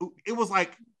 dude, it was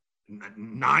like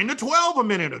 9 to 12 a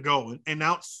minute ago. And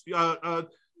now it's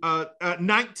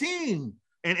 19.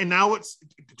 And now it's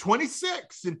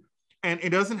 26. And it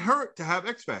doesn't hurt to have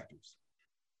X factors.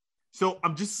 So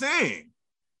I'm just saying,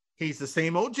 he's the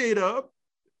same old J-Dub,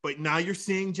 but now you're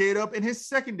seeing J-Dub in his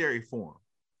secondary form.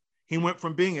 He went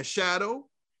from being a shadow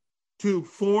to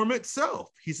form itself.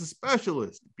 He's a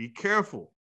specialist. Be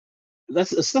careful.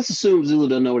 Let's assume Zulu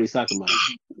doesn't know what he's talking about.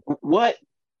 What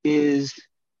is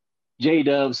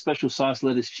J-Dub's special sauce,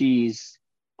 lettuce, cheese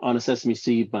on a sesame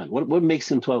seed bun? What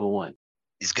makes him 12-1?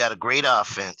 He's got a great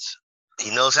offense.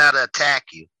 He knows how to attack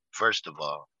you, first of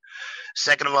all.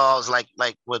 Second of all, is like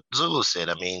what Zulu said.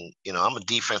 I mean, I'm a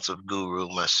defensive guru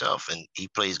myself, and he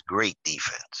plays great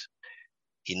defense.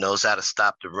 He knows how to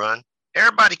stop the run.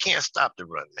 Everybody can't stop the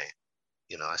run, man.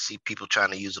 I see people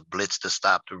trying to use a blitz to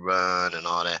stop the run and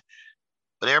all that.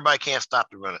 But everybody can't stop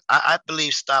the run. I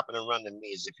believe stopping the run to me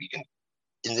is if you can,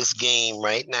 in this game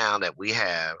right now that we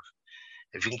have,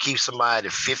 if you can keep somebody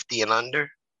to 50 and under,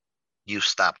 you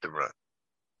stop the run.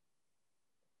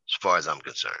 As far as I'm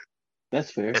concerned.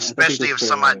 That's fair. Especially if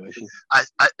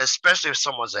especially if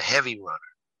someone's a heavy runner.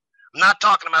 I'm not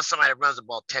talking about somebody that runs the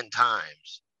ball 10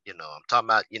 times. I'm talking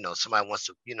about, somebody wants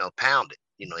to, pound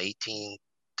it, 18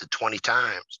 to 20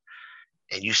 times.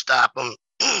 And you stop them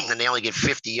and they only get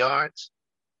 50 yards,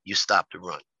 you stop the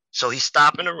run. So he's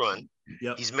stopping the run.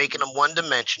 Yep. He's making them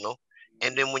one-dimensional.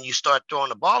 And then when you start throwing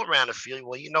the ball around the field,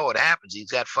 well, you know what happens.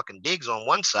 He's got fucking Diggs on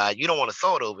one side. You don't want to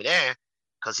throw it over there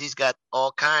because he's got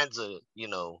all kinds of,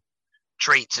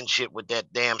 traits and shit with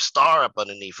that damn star up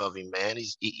underneath of him, man.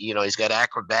 He's got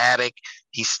acrobatic.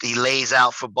 He lays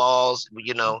out for balls.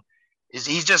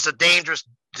 He's just a dangerous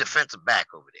defensive back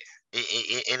over there.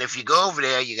 And if you go over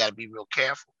there, you got to be real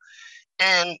careful.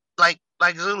 And like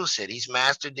Zulu said, he's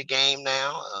mastered the game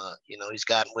now. He's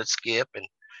gotten with Skip, and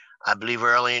I believe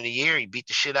early in the year he beat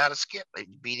the shit out of Skip. He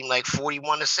beat him like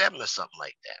 41-7 or something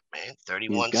like that, man.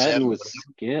 31-7 with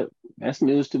Skip. That's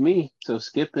news to me. So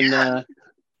Skip and wow.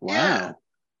 Yeah.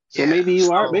 So maybe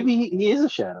maybe he is a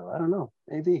shadow. I don't know.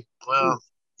 Maybe. Well,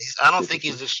 I don't think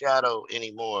he's a shadow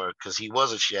anymore because he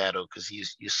was a shadow because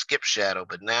he's Skip shadow,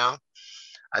 but now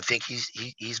I think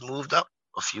he's moved up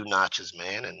a few notches,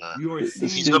 man, and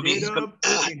he's gonna be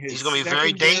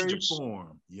very dangerous.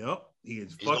 Form. Yep,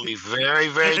 he's gonna be very,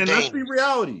 very dangerous. And let's be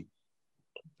reality.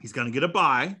 He's gonna get a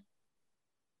bye.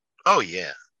 Oh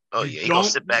yeah. He's gonna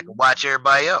sit back and watch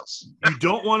everybody else. You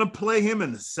don't want to play him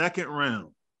in the second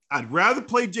round. I'd rather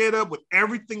play J-Dub with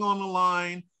everything on the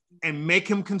line and make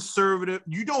him conservative.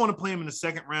 You don't want to play him in the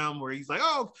second round where he's like,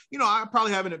 I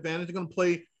probably have an advantage. They're going to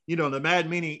play, the Mad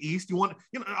Mania East.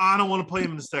 I don't want to play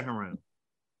him in the second round.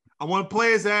 I want to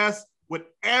play his ass with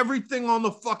everything on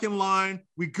the fucking line.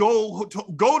 We go to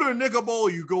the Nickel Bowl,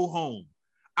 you go home.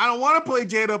 I don't want to play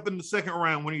J-Dub in the second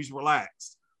round when he's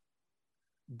relaxed.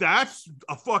 That's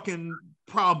a fucking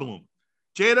problem.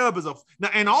 J-Dub is now,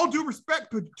 and all due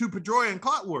respect to Pedroia and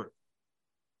Clockwork,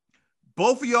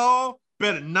 both of y'all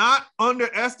better not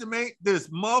underestimate this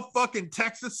motherfucking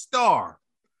Texas star.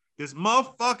 This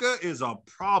motherfucker is a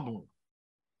problem.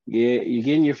 Yeah, you're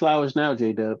getting your flowers now,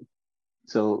 J-Dub.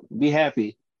 So be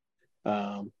happy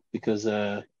because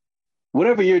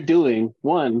whatever you're doing,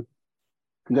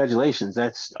 congratulations.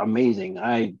 That's amazing.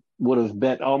 I would have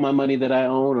bet all my money that I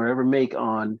own or ever make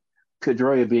on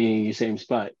Pedroia being in your same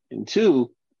spot. And 2,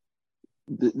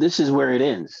 this is where it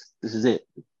ends. This is it.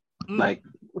 Mm. Like,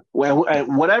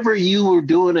 whatever you were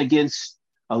doing against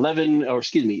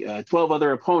 12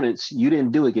 other opponents, you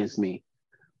didn't do against me.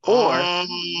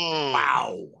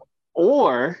 Wow.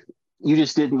 Or you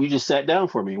just didn't. You just sat down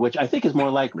for me, which I think is more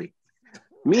likely.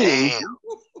 Meaning,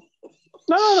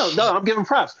 no. I'm giving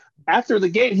props. After the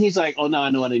game, he's like, "Oh no, I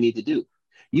know what I need to do."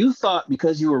 You thought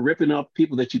because you were ripping up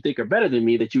people that you think are better than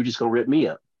me that you were just gonna rip me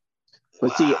up.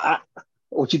 But see,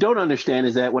 what you don't understand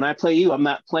is that when I play you, I'm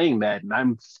not playing Madden.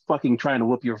 I'm fucking trying to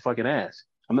whoop your fucking ass.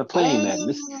 I'm not playing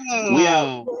Madden.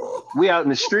 We out in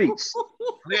the streets.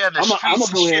 I'm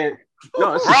gonna go ahead.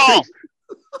 No, it's the streets.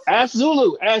 Ask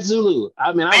Zulu.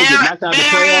 I mean, I was get knocked out of the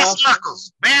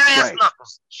playoffs. Bare ass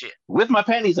knuckles. Shit. With my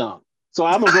panties on. So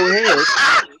I'm gonna go ahead.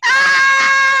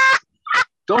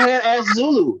 Go ahead, ask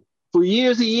Zulu. For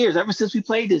years and years, ever since we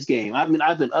played this game, I mean,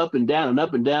 I've been up and down.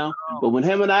 But when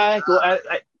him and I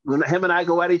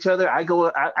go at each other, I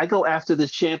go after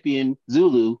this champion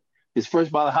Zulu, his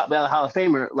first ballot Hall of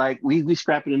Famer. Like we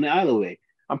scrapping in the alleyway.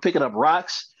 I'm picking up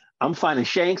rocks. I'm finding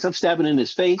shanks. I'm stabbing in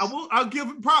his face. I'll give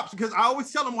him props because I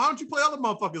always tell him, why don't you play other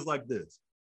motherfuckers like this?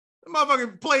 The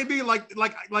motherfucker play me like,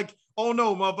 oh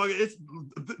no, motherfucker, it's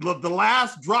the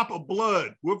last drop of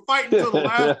blood. We're fighting till the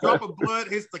last drop of blood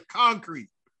hits the concrete.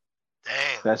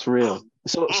 Damn. That's real.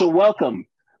 So welcome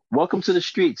to the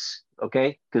streets,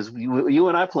 okay? Because you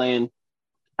and I playing,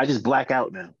 I just black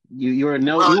out now. You will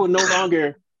no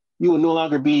longer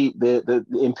be the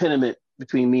impediment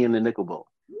between me and the Nickel Bowl.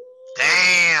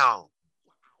 Damn.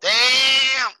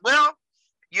 Well,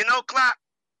 Clock,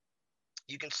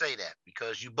 you can say that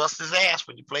because you bust his ass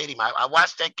when you played him. I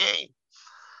watched that game.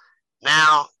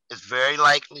 Now, it's very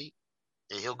likely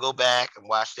that he'll go back and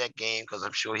watch that game because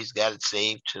I'm sure he's got it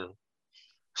saved too.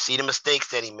 See the mistakes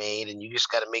that he made, and you just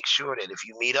got to make sure that if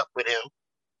you meet up with him,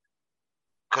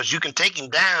 because you can take him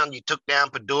down. You took down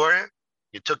Pedora,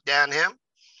 you took down him,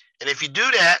 and if you do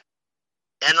that,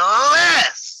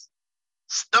 unless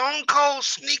Stone Cold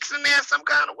sneaks in there some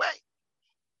kind of way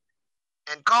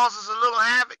and causes a little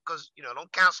havoc, because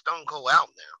don't count Stone Cold out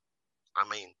now. I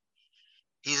mean,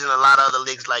 he's in a lot of other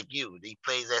leagues like you. He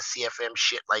plays that CFM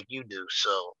shit like you do.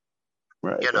 So,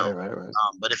 right.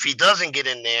 But if he doesn't get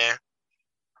in there,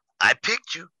 I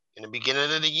picked you in the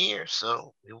beginning of the year,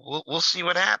 so we'll see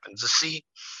what happens. To see,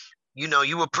 you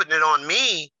were putting it on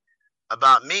me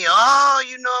about me. Oh,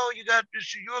 you got this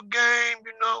is your game.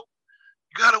 You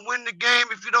got to win the game.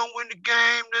 If you don't win the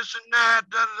game, this and that.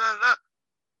 Da, da, da.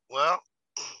 Well,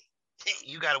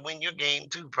 you got to win your game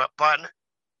too, partner.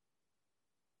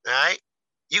 All right,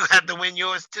 you have to win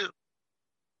yours too.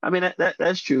 I mean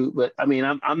that's true, but I mean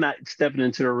I'm not stepping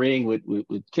into the ring with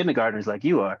kindergartners like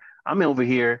you are. I'm over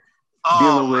here.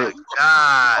 Dealing with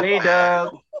Dub.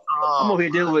 I'm over here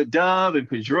dealing with Dub and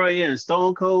Pedroia and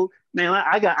Stone Cold. Man,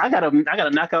 I gotta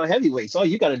knock out heavyweights. All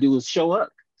you gotta do is show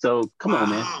up. So come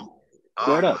on, man.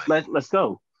 Word up. Let's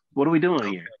go. What are we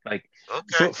doing here? Like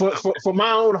for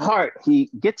my own heart,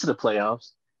 he get to the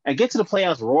playoffs and get to the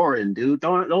playoffs roaring, dude.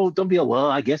 Don't be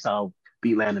I guess I'll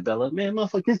beat Landon Bella. Man,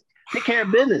 motherfucker, take care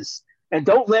of business. And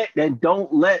don't let that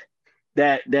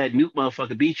Nuke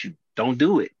motherfucker beat you. Don't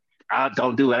do it.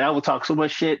 Don't do it. I will talk so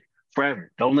much shit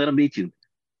forever. Don't let them beat you.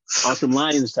 On some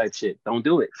Lions type shit. Don't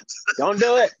do it. Don't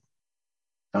do it.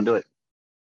 Don't do it.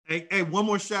 Hey, one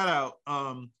more shout out.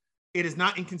 It is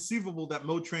not inconceivable that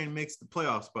Motrin makes the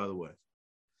playoffs, by the way.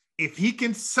 If he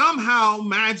can somehow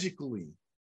magically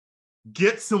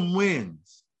get some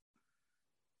wins,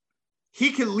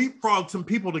 he can leapfrog some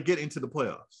people to get into the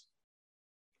playoffs.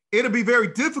 It'll be very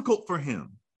difficult for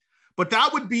him, but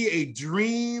that would be a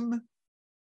dream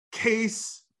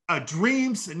case, a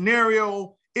dream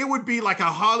scenario. It would be like a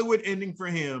Hollywood ending for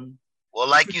him. Well,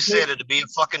 like you said, it'd be a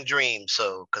fucking dream.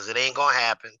 So, because it ain't gonna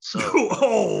happen. So,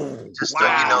 just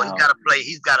wow.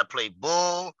 He's got to play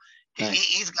Bull.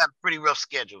 He's got a pretty rough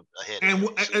schedule ahead. And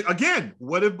again,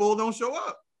 what if Bull don't show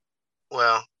up?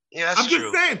 Well, yeah, that's true.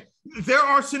 I'm just saying there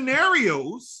are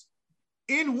scenarios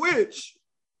in which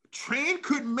Train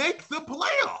could make the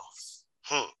playoffs.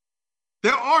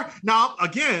 There are now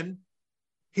again.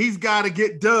 He's got to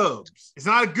get dubs. It's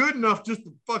not good enough just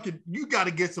to you got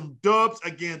to get some dubs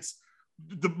against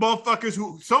the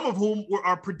motherfuckers some of whom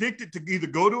are predicted to either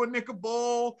go to a Nickel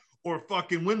Bowl or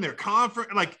fucking win their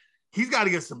conference. Like, he's got to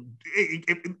get some,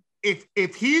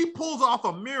 if he pulls off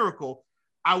a miracle,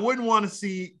 I wouldn't want to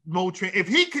see Motrin. If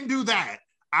he can do that,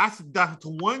 that's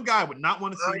one guy I would not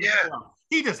want to see.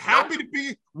 He just happy to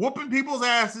be whooping people's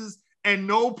asses and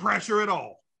no pressure at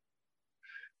all.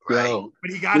 Right. Yo,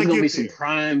 but he got to get some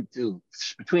prime too.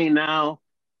 Between now,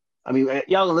 I mean,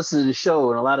 y'all gonna listen to the show,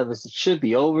 and a lot of us should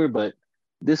be over. But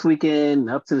this weekend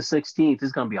up to the 16th,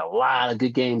 there's gonna be a lot of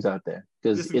good games out there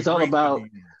because This would it's be all great about for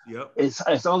me. Yep.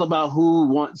 it's all about who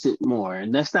wants it more,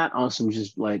 and that's not on some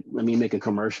just like let me make a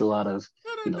commercial out of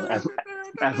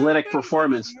athletic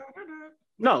performance.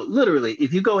 No, literally,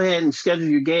 if you go ahead and schedule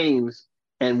your games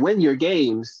and win your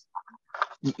games,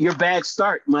 your bad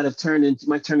start might turn into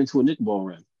a nickel ball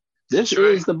run. This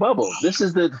is the bubble. This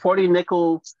is the 40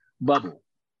 nickel bubble.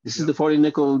 This is the 40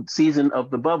 nickel season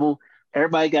of the bubble.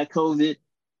 Everybody got COVID.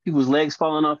 People's legs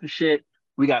falling off and shit.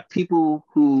 We got people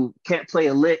who can't play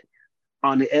a lick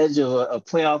on the edge of a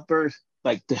playoff berth.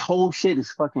 Like the whole shit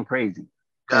is fucking crazy.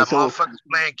 Got motherfuckers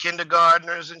playing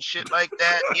kindergartners and shit like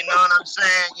that. You know what I'm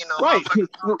saying? You know, right.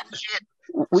 Shit.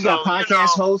 We got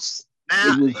podcast hosts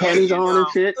with panties on and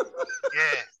shit.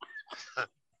 Yeah.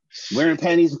 Wearing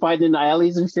panties and fighting in the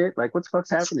alleys and shit. Like, what the fuck's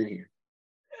happening here?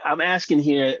 I'm asking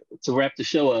here to wrap the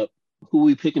show up, who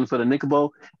we picking for the Nickel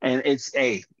Bowl? And it's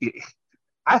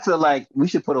I feel like we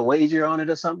should put a wager on it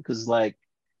or something because, like,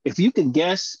 if you can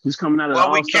guess who's coming out of the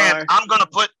All-Star. We can. I'm gonna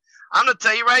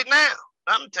tell you right now.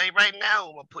 I'm gonna tell you right now who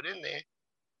I'm gonna put in there.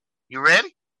 You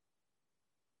ready?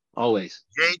 Always.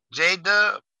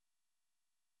 J-Dub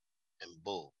and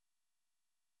Bull.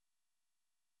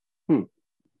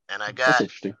 And I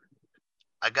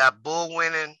got Bull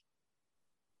winning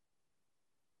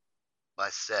by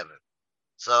 7.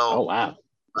 So wow.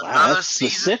 Another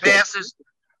season passes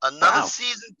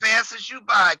you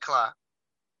by, Clock.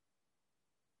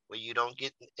 Where you don't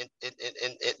get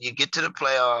you get to the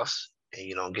playoffs and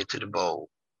you don't get to the bowl.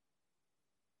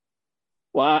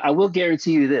 Well, I will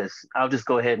guarantee you this. I'll just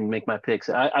go ahead and make my picks.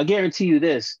 I guarantee you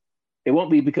this. It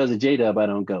won't be because of J-Dub I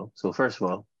don't go. So first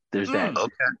of all, there's that.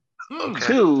 Okay.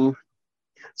 2.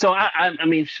 So I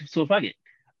mean, so fuck it.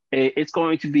 It's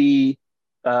going to be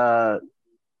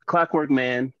Clockwork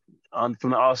Man from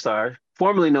the All-Stars,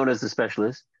 formerly known as the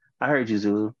Specialist. I heard you,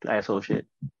 Zulu, asshole shit.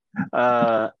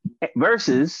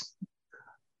 Versus,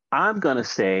 I'm gonna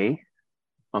say,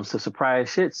 I'm so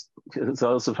surprised shits.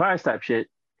 So surprise type shit.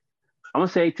 I'm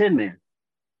gonna say Tin Man.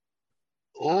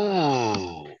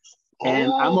 Oh.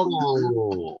 And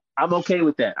I'm okay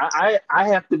with that. I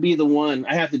have to be the one.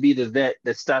 I have to be the vet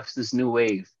that stops this new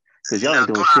wave because y'all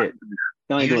ain't doing shit.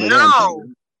 Y'all ain't doing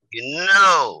anything. You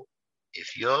know,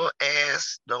 if your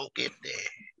ass don't get there,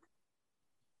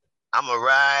 I'ma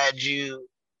ride you.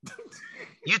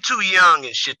 You too young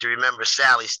and shit to remember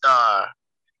Sally Starr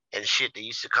and shit that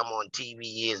used to come on TV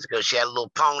years ago. She had a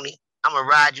little pony. I'ma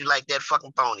ride you like that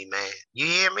fucking pony, man. You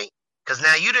hear me? Because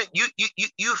now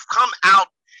you've come out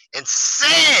and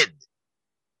said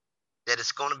that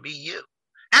it's gonna be you.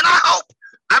 And I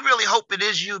really hope it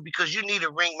is you because you need a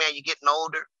ring, man. You're getting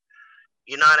older.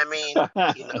 You know what I mean?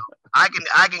 You know,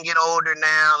 I can get older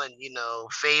now and, you know,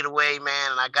 fade away,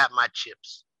 man, and I got my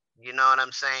chips. You know what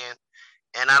I'm saying?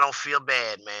 And I don't feel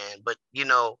bad, man. But, you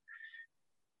know,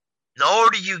 the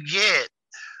older you get,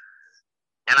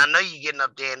 and I know you're getting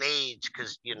up there in age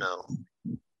because, you know,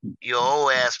 you're an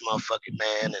old ass motherfucking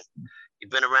man and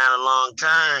you've been around a long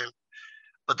time.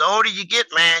 But the older you get,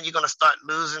 man, you're going to start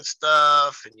losing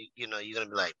stuff. And, you know, you're going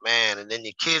to be like, man, and then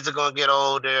your kids are going to get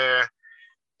older.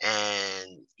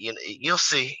 And, you know, you'll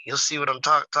see what I'm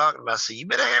talking about. So you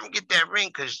better have him get that ring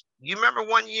because you remember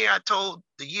one year I told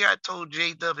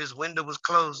J-Dub his window was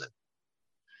closing.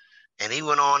 And he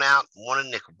went on out and won a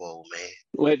Nickel Bowl, man.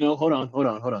 Wait, no, hold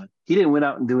on. He didn't went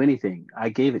out and do anything. I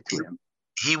gave it to him.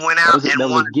 He went out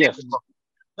and won a gift.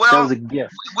 Well, that was a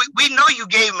gift. We know you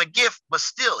gave him a gift, but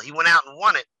still, he went out and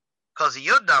won it because of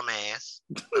your dumb ass.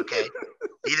 Okay,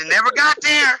 he never got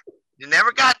there. You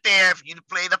never got there if you'd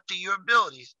played up to your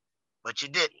abilities, but you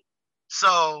didn't.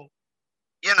 So,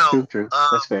 you know, true.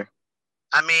 That's fair.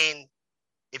 I mean,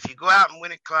 if you go out and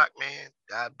win it, Clark, man,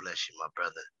 God bless you, my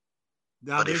brother.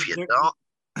 Now, but if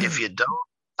you don't,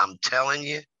 I'm telling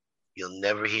you, you'll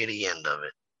never hear the end of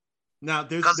it. Now,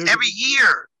 because every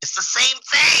year it's the same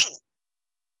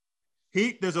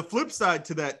thing. There's a flip side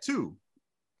to that too.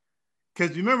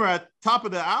 Because remember at top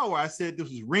of the hour, I said this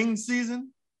was ring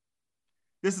season.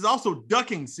 This is also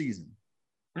ducking season.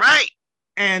 Right.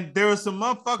 And there are some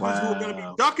motherfuckers who are going to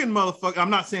be ducking motherfuckers.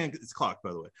 I'm not saying it's Clock,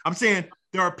 by the way. I'm saying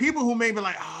there are people who may be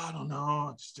like, oh, I don't know.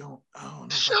 I just don't. Oh, no.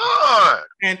 Sure.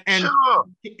 And sure.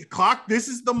 Clock, this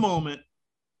is the moment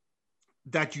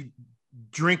that you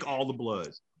drink all the blood.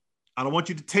 I don't want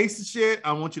you to taste the shit.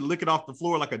 I want you to lick it off the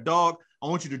floor like a dog. I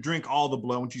want you to drink all the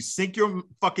blood. I want you to sink your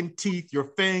fucking teeth,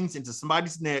 your fangs into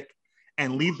somebody's neck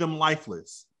and leave them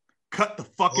lifeless. Cut the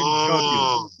fucking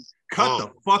jugular. Cut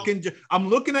the fucking. I'm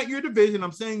looking at your division.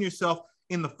 I'm saying to yourself,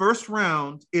 in the first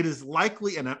round, it is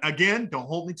likely, and again, don't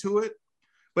hold me to it,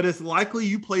 but it's likely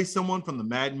you play someone from the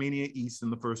Mad Mania East in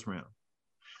the first round.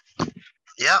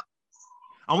 Yeah.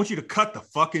 I want you to cut the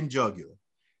fucking jugular.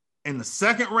 In the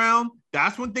second round,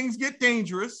 that's when things get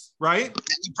dangerous, right?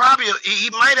 He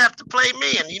might have to play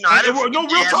me, and I didn't forget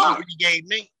the ass whooping he gave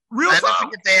me. I didn't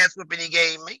forget the ass whooping he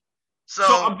gave me. So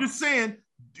I'm just saying,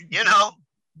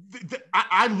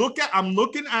 I'm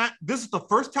looking at this is the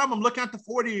first time I'm looking at the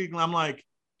 40, and I'm like,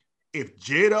 if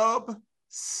J-Dub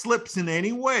slips in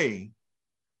any way,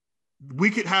 we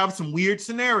could have some weird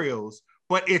scenarios,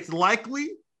 but it's likely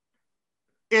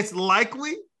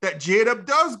that J-Dub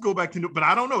does go back to, but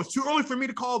I don't know. It's too early for me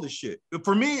to call this shit.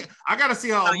 For me, I gotta see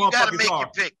how you gotta make your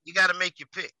pick. You gotta make your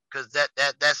pick, because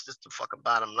that's just the fucking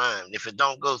bottom line. If it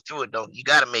don't go through, you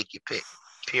gotta make your pick.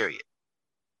 Period.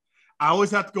 I always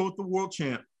have to go with the world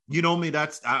champ. You know me.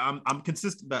 I'm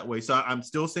consistent that way. So I'm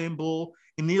still saying Bull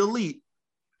in the elite.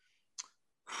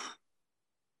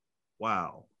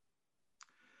 Wow.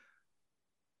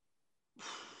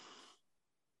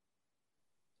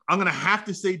 I'm gonna have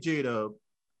to say J-Dub.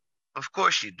 Of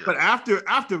course you do. But after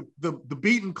the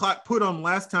beating clock put on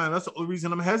last time, that's the only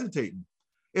reason I'm hesitating.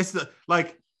 It's the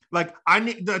I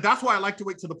need. That's why I like to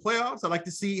wait till the playoffs. I like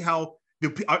to see how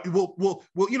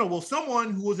will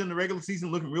someone who was in the regular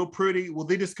season looking real pretty, will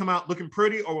they just come out looking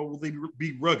pretty, or will they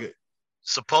be rugged?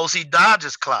 Suppose he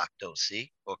dodges clock though,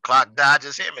 see, or clock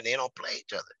dodges him, and they don't play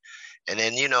each other, and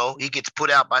then he gets put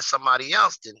out by somebody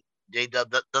else. Then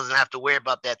J-Dub doesn't have to worry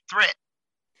about that threat.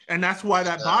 And that's why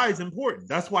that bye is important.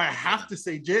 That's why I have to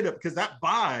say J-Dub, because that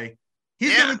bye,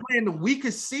 he's going to be playing the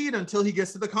weakest seed until he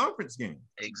gets to the conference game.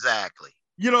 Exactly.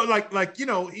 These are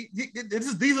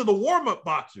the warm-up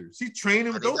boxers. He's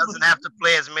training with those. He doesn't have to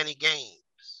play as many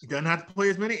games. He doesn't have to play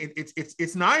as many.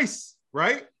 It's nice,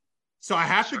 right? So I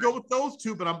have to go with those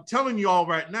two, but I'm telling you all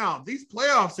right now, these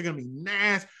playoffs are going to be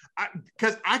nasty,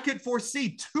 because I could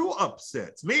foresee 2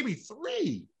 upsets, maybe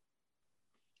 3.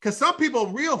 Because some people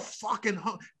are real fucking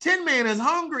Tin Man is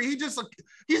hungry. He's just a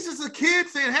kid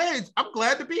saying, "Hey, I'm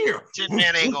glad to be here." Tin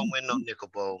Man ain't gonna win no nickel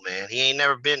bowl, man. He ain't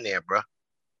never been there, bro.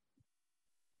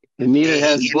 And neither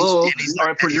has Bull or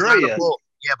Pedroia.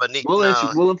 Yeah, but Bull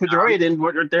and Pedroia didn't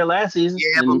work there last season.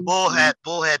 Yeah, but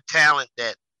Bull had talent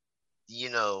that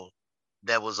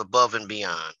that was above and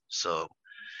beyond. So,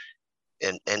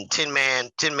 and Tin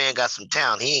Man got some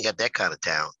talent. He ain't got that kind of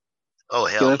talent. Oh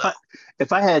hell no.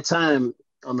 If I had time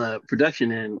on the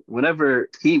production end, whenever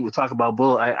he would talk about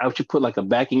Bull, I should put like a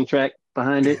backing track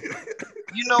behind it.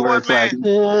 You know what, man?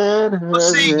 But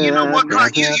see, you know what,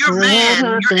 Clark? You're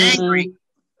mad. You're angry.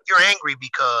 You're angry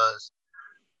because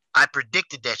I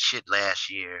predicted that shit last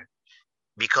year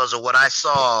because of what I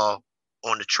saw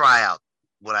on the tryout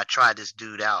when I tried this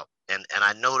dude out. And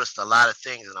I noticed a lot of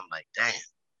things, and I'm like, damn,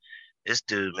 this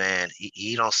dude, man,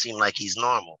 he don't seem like he's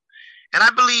normal. And I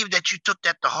believe that you took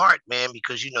that to heart, man,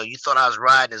 because, you thought I was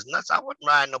riding his nuts. I wasn't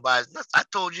riding nobody's nuts. I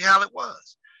told you how it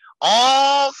was.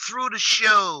 All through the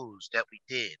shows that we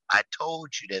did, I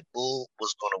told you that Bull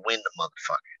was going to win the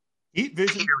motherfucker. Heat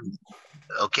vision. Period.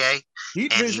 Okay?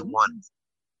 Heat and vision. He won.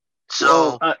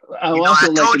 So, I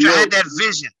told you I had that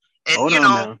vision. And, you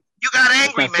got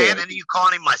angry, man, and then you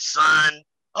called him my son.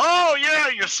 Oh, yeah,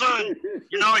 your son.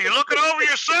 You're looking over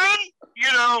your son?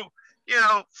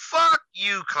 Fuck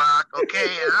you, Clark, okay?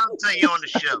 And I'll tell you on the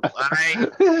show, all right?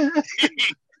 You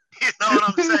know what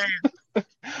I'm saying?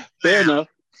 Fair enough.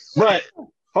 But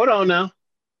hold on now.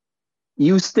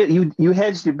 You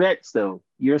hedged your bets, though.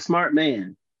 You're a smart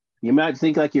man. You might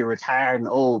think like you're retired and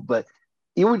old, but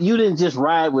you didn't just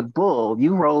ride with Bull.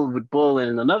 You rolled with Bull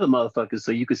and another motherfucker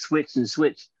so you could switch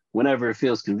whenever it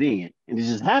feels convenient. And it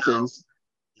just happens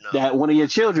that one of your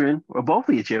children, or both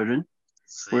of your children,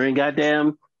 were in the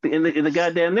goddamn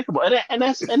nickel ball, and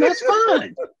that's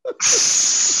fine.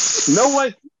 No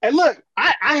one. And look,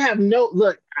 I have no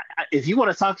look. If you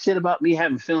want to talk shit about me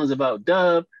having feelings about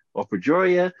Dub or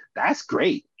Pedroia, that's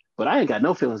great. But I ain't got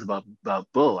no feelings about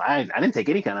Bull. I didn't take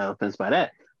any kind of offense by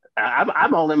that.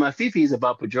 I'm all in my fifis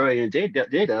about Pedroia and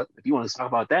J-Dub. If you want to talk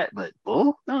about that, but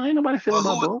Bull, no, ain't nobody feeling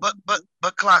about Bull.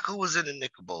 But Clark, who was in the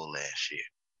nickel bowl last year?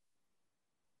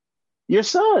 Your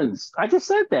sons. I just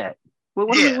said that. Well,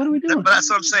 what are we doing? But that's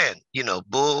what I'm saying.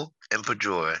 Bull and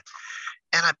Pedroia.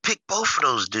 And I picked both of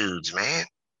those dudes, man.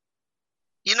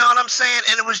 You know what I'm saying?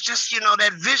 And it was just,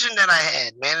 that vision that I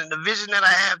had, man. And the vision that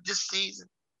I have this season,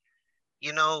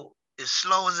 as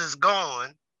slow as it's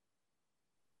going,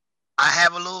 I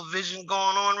have a little vision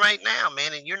going on right now,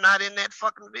 man. And you're not in that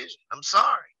fucking vision. I'm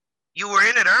sorry. You were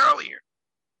in it earlier.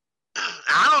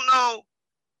 I don't know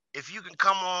if you can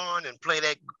come on and play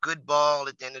that good ball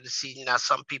at the end of the season. Now,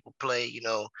 some people play,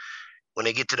 when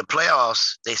they get to the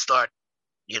playoffs, they start,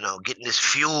 getting this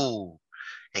fuel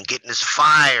and getting this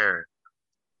fire.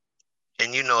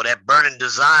 and that burning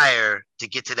desire to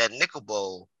get to that nickel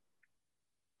bowl.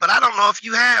 But I don't know if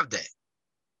you have that.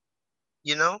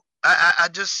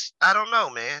 I don't know,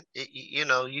 man.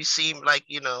 You seem like,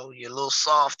 you're a little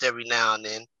soft every now and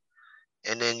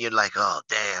then you're like, oh,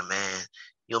 damn, man.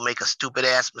 You'll make a stupid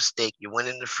ass mistake. You're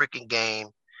winning the freaking game,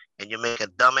 and you make a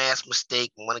dumb ass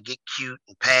mistake and want to get cute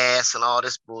and pass and all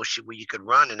this bullshit where you could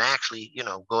run and actually,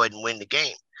 go ahead and win the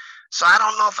game. So I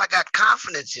don't know if I got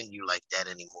confidence in you like that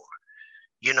anymore,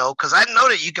 because I know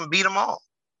that you can beat them all.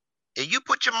 If you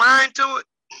put your mind to it,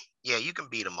 yeah, you can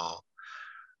beat them all.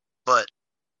 But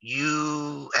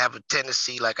you have a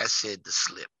tendency, like I said, to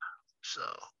slip. So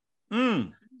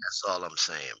that's all I'm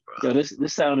saying, bro. Yo,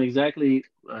 this sounds exactly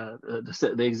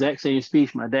the exact same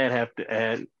speech my dad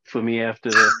had for me after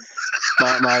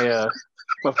my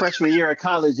freshman year of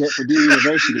college at Purdue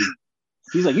University.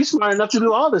 He's like, you smart enough to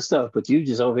do all this stuff, but you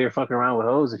just over here fucking around with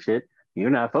hoes and shit. You're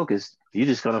not focused. You're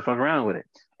just gonna fuck around with it.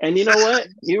 And you know what?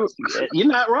 You're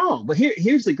not wrong. But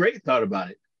here's the great part about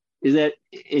it is that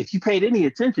if you paid any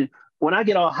attention, when I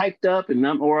get all hyped up and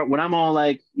when I'm all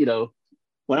like,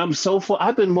 when I'm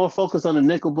I've been more focused on the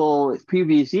Nickel Bowl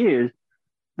previous years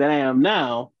than I am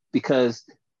now because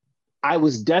I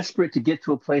was desperate to get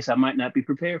to a place I might not be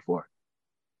prepared for.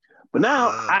 But now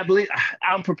I believe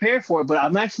I'm prepared for it, but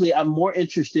I'm more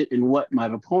interested in what my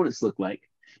opponents look like.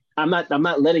 I'm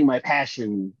not letting my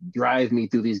passion drive me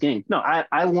through these games. No,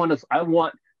 I want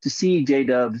to see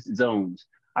J-Dub's zones.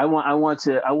 I want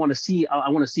to see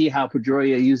how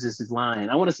Pedroia uses his line.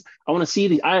 I want to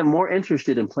see I am more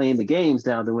interested in playing the games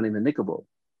now than winning the Nickel Bowl.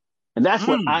 And that's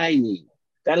what I need.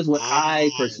 That is what I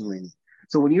personally need.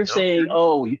 So when you're saying,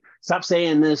 stop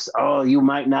saying this, you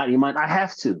might, I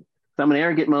have to. I'm an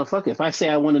arrogant motherfucker. If I say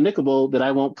I won a Nickel Bowl, then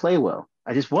I won't play well.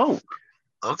 I just won't.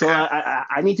 Okay. So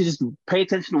I need to just pay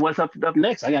attention to what's up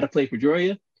next. I got to play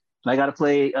Pedroia. I got to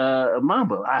play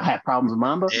Mamba. I have problems with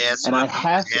Mamba, and I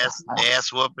have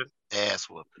ass whooping. I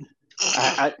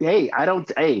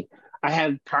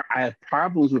have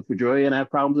problems with Pedroia, and I have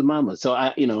problems with Mamba. So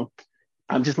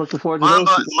I'm just looking forward to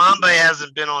Mamba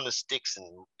hasn't been on the sticks in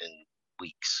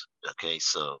weeks. Okay,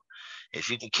 so if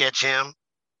you can catch him,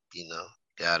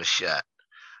 got a shot.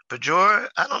 Pedroia,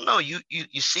 I don't know. You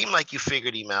seem like you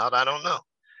figured him out. I don't know.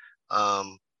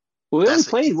 We haven't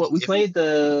played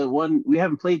the one. We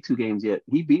haven't played 2 games yet.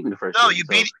 He beat me the first. No,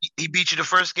 game, he beat you the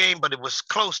first game, but it was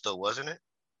close though, wasn't it?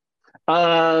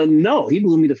 No, he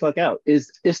blew me the fuck out.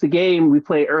 It's the game we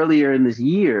played earlier in this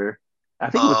year. I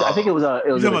think it was a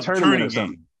tournament or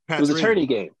something. It was a tourney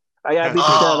game. I got beat the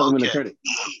shit out of him in the tourney.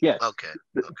 Yeah. Okay.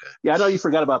 Yeah, I know you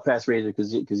forgot about Pass Razor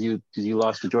because you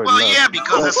lost to Jordan. Well, yeah,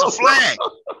 because it's a flag.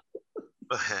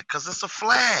 Because it's a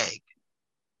flag.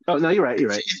 Oh no, you're right. You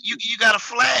got a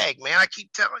flag, man. I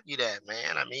keep telling you that,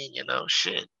 man. I mean,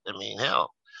 shit. I mean, hell.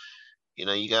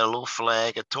 You got a little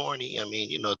flag, a tourney. I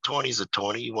mean, a tourney's a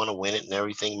tourney. You want to win it and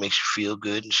everything makes you feel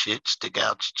good and shit. Stick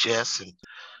out your chest and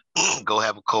go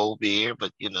have a cold beer.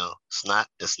 But it's not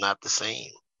the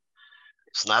same.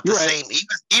 It's not the same.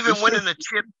 Even winning the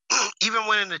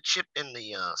chip, in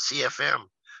the CFM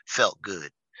felt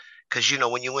good. Because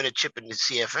when you win a chip in the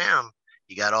CFM,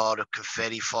 you got all the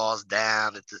confetti falls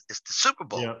down. It's the Super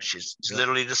Bowl. Yeah. It's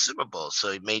literally the Super Bowl. So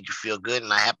it made you feel good.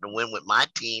 And I happened to win with my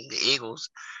team, the Eagles.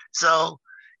 So,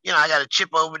 I got a chip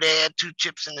over there, 2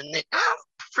 chips in the neck. I'm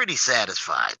pretty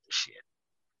satisfied and shit.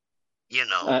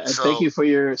 Thank you for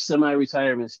your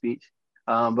semi-retirement speech.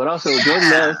 But also,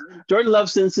 Jordan Love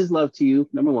sends his love to you,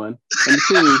 number 1. And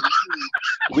 2,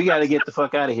 we got to get the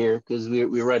fuck out of here because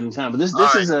we're running time. But this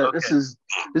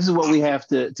is what we have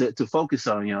to focus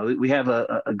on. We have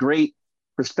a great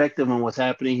perspective on what's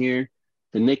happening here.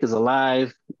 The Nick is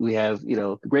alive. We have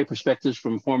great perspectives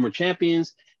from former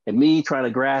champions and me trying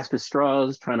to grasp at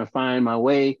straws, trying to find my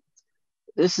way.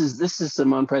 This is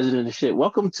some unprecedented shit.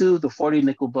 Welcome to the 40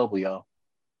 Nickel Bubble, y'all.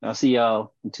 I'll see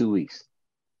y'all in 2 weeks.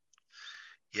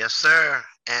 Yes, sir.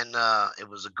 And it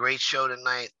was a great show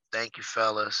tonight. Thank you,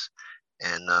 fellas.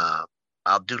 And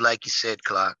I'll do like you said,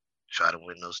 Clock. Try to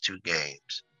win those 2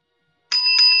 games.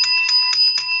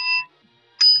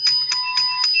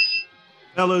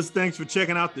 Fellas, thanks for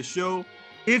checking out the show.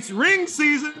 It's ring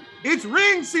season.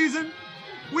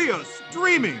 We are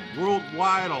streaming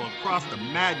worldwide all across the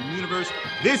Madden universe.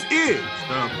 This is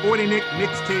the 40 Nick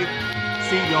Mixtape.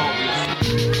 See y'all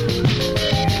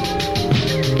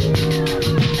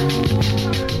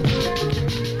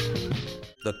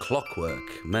The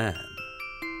Clockwork Man.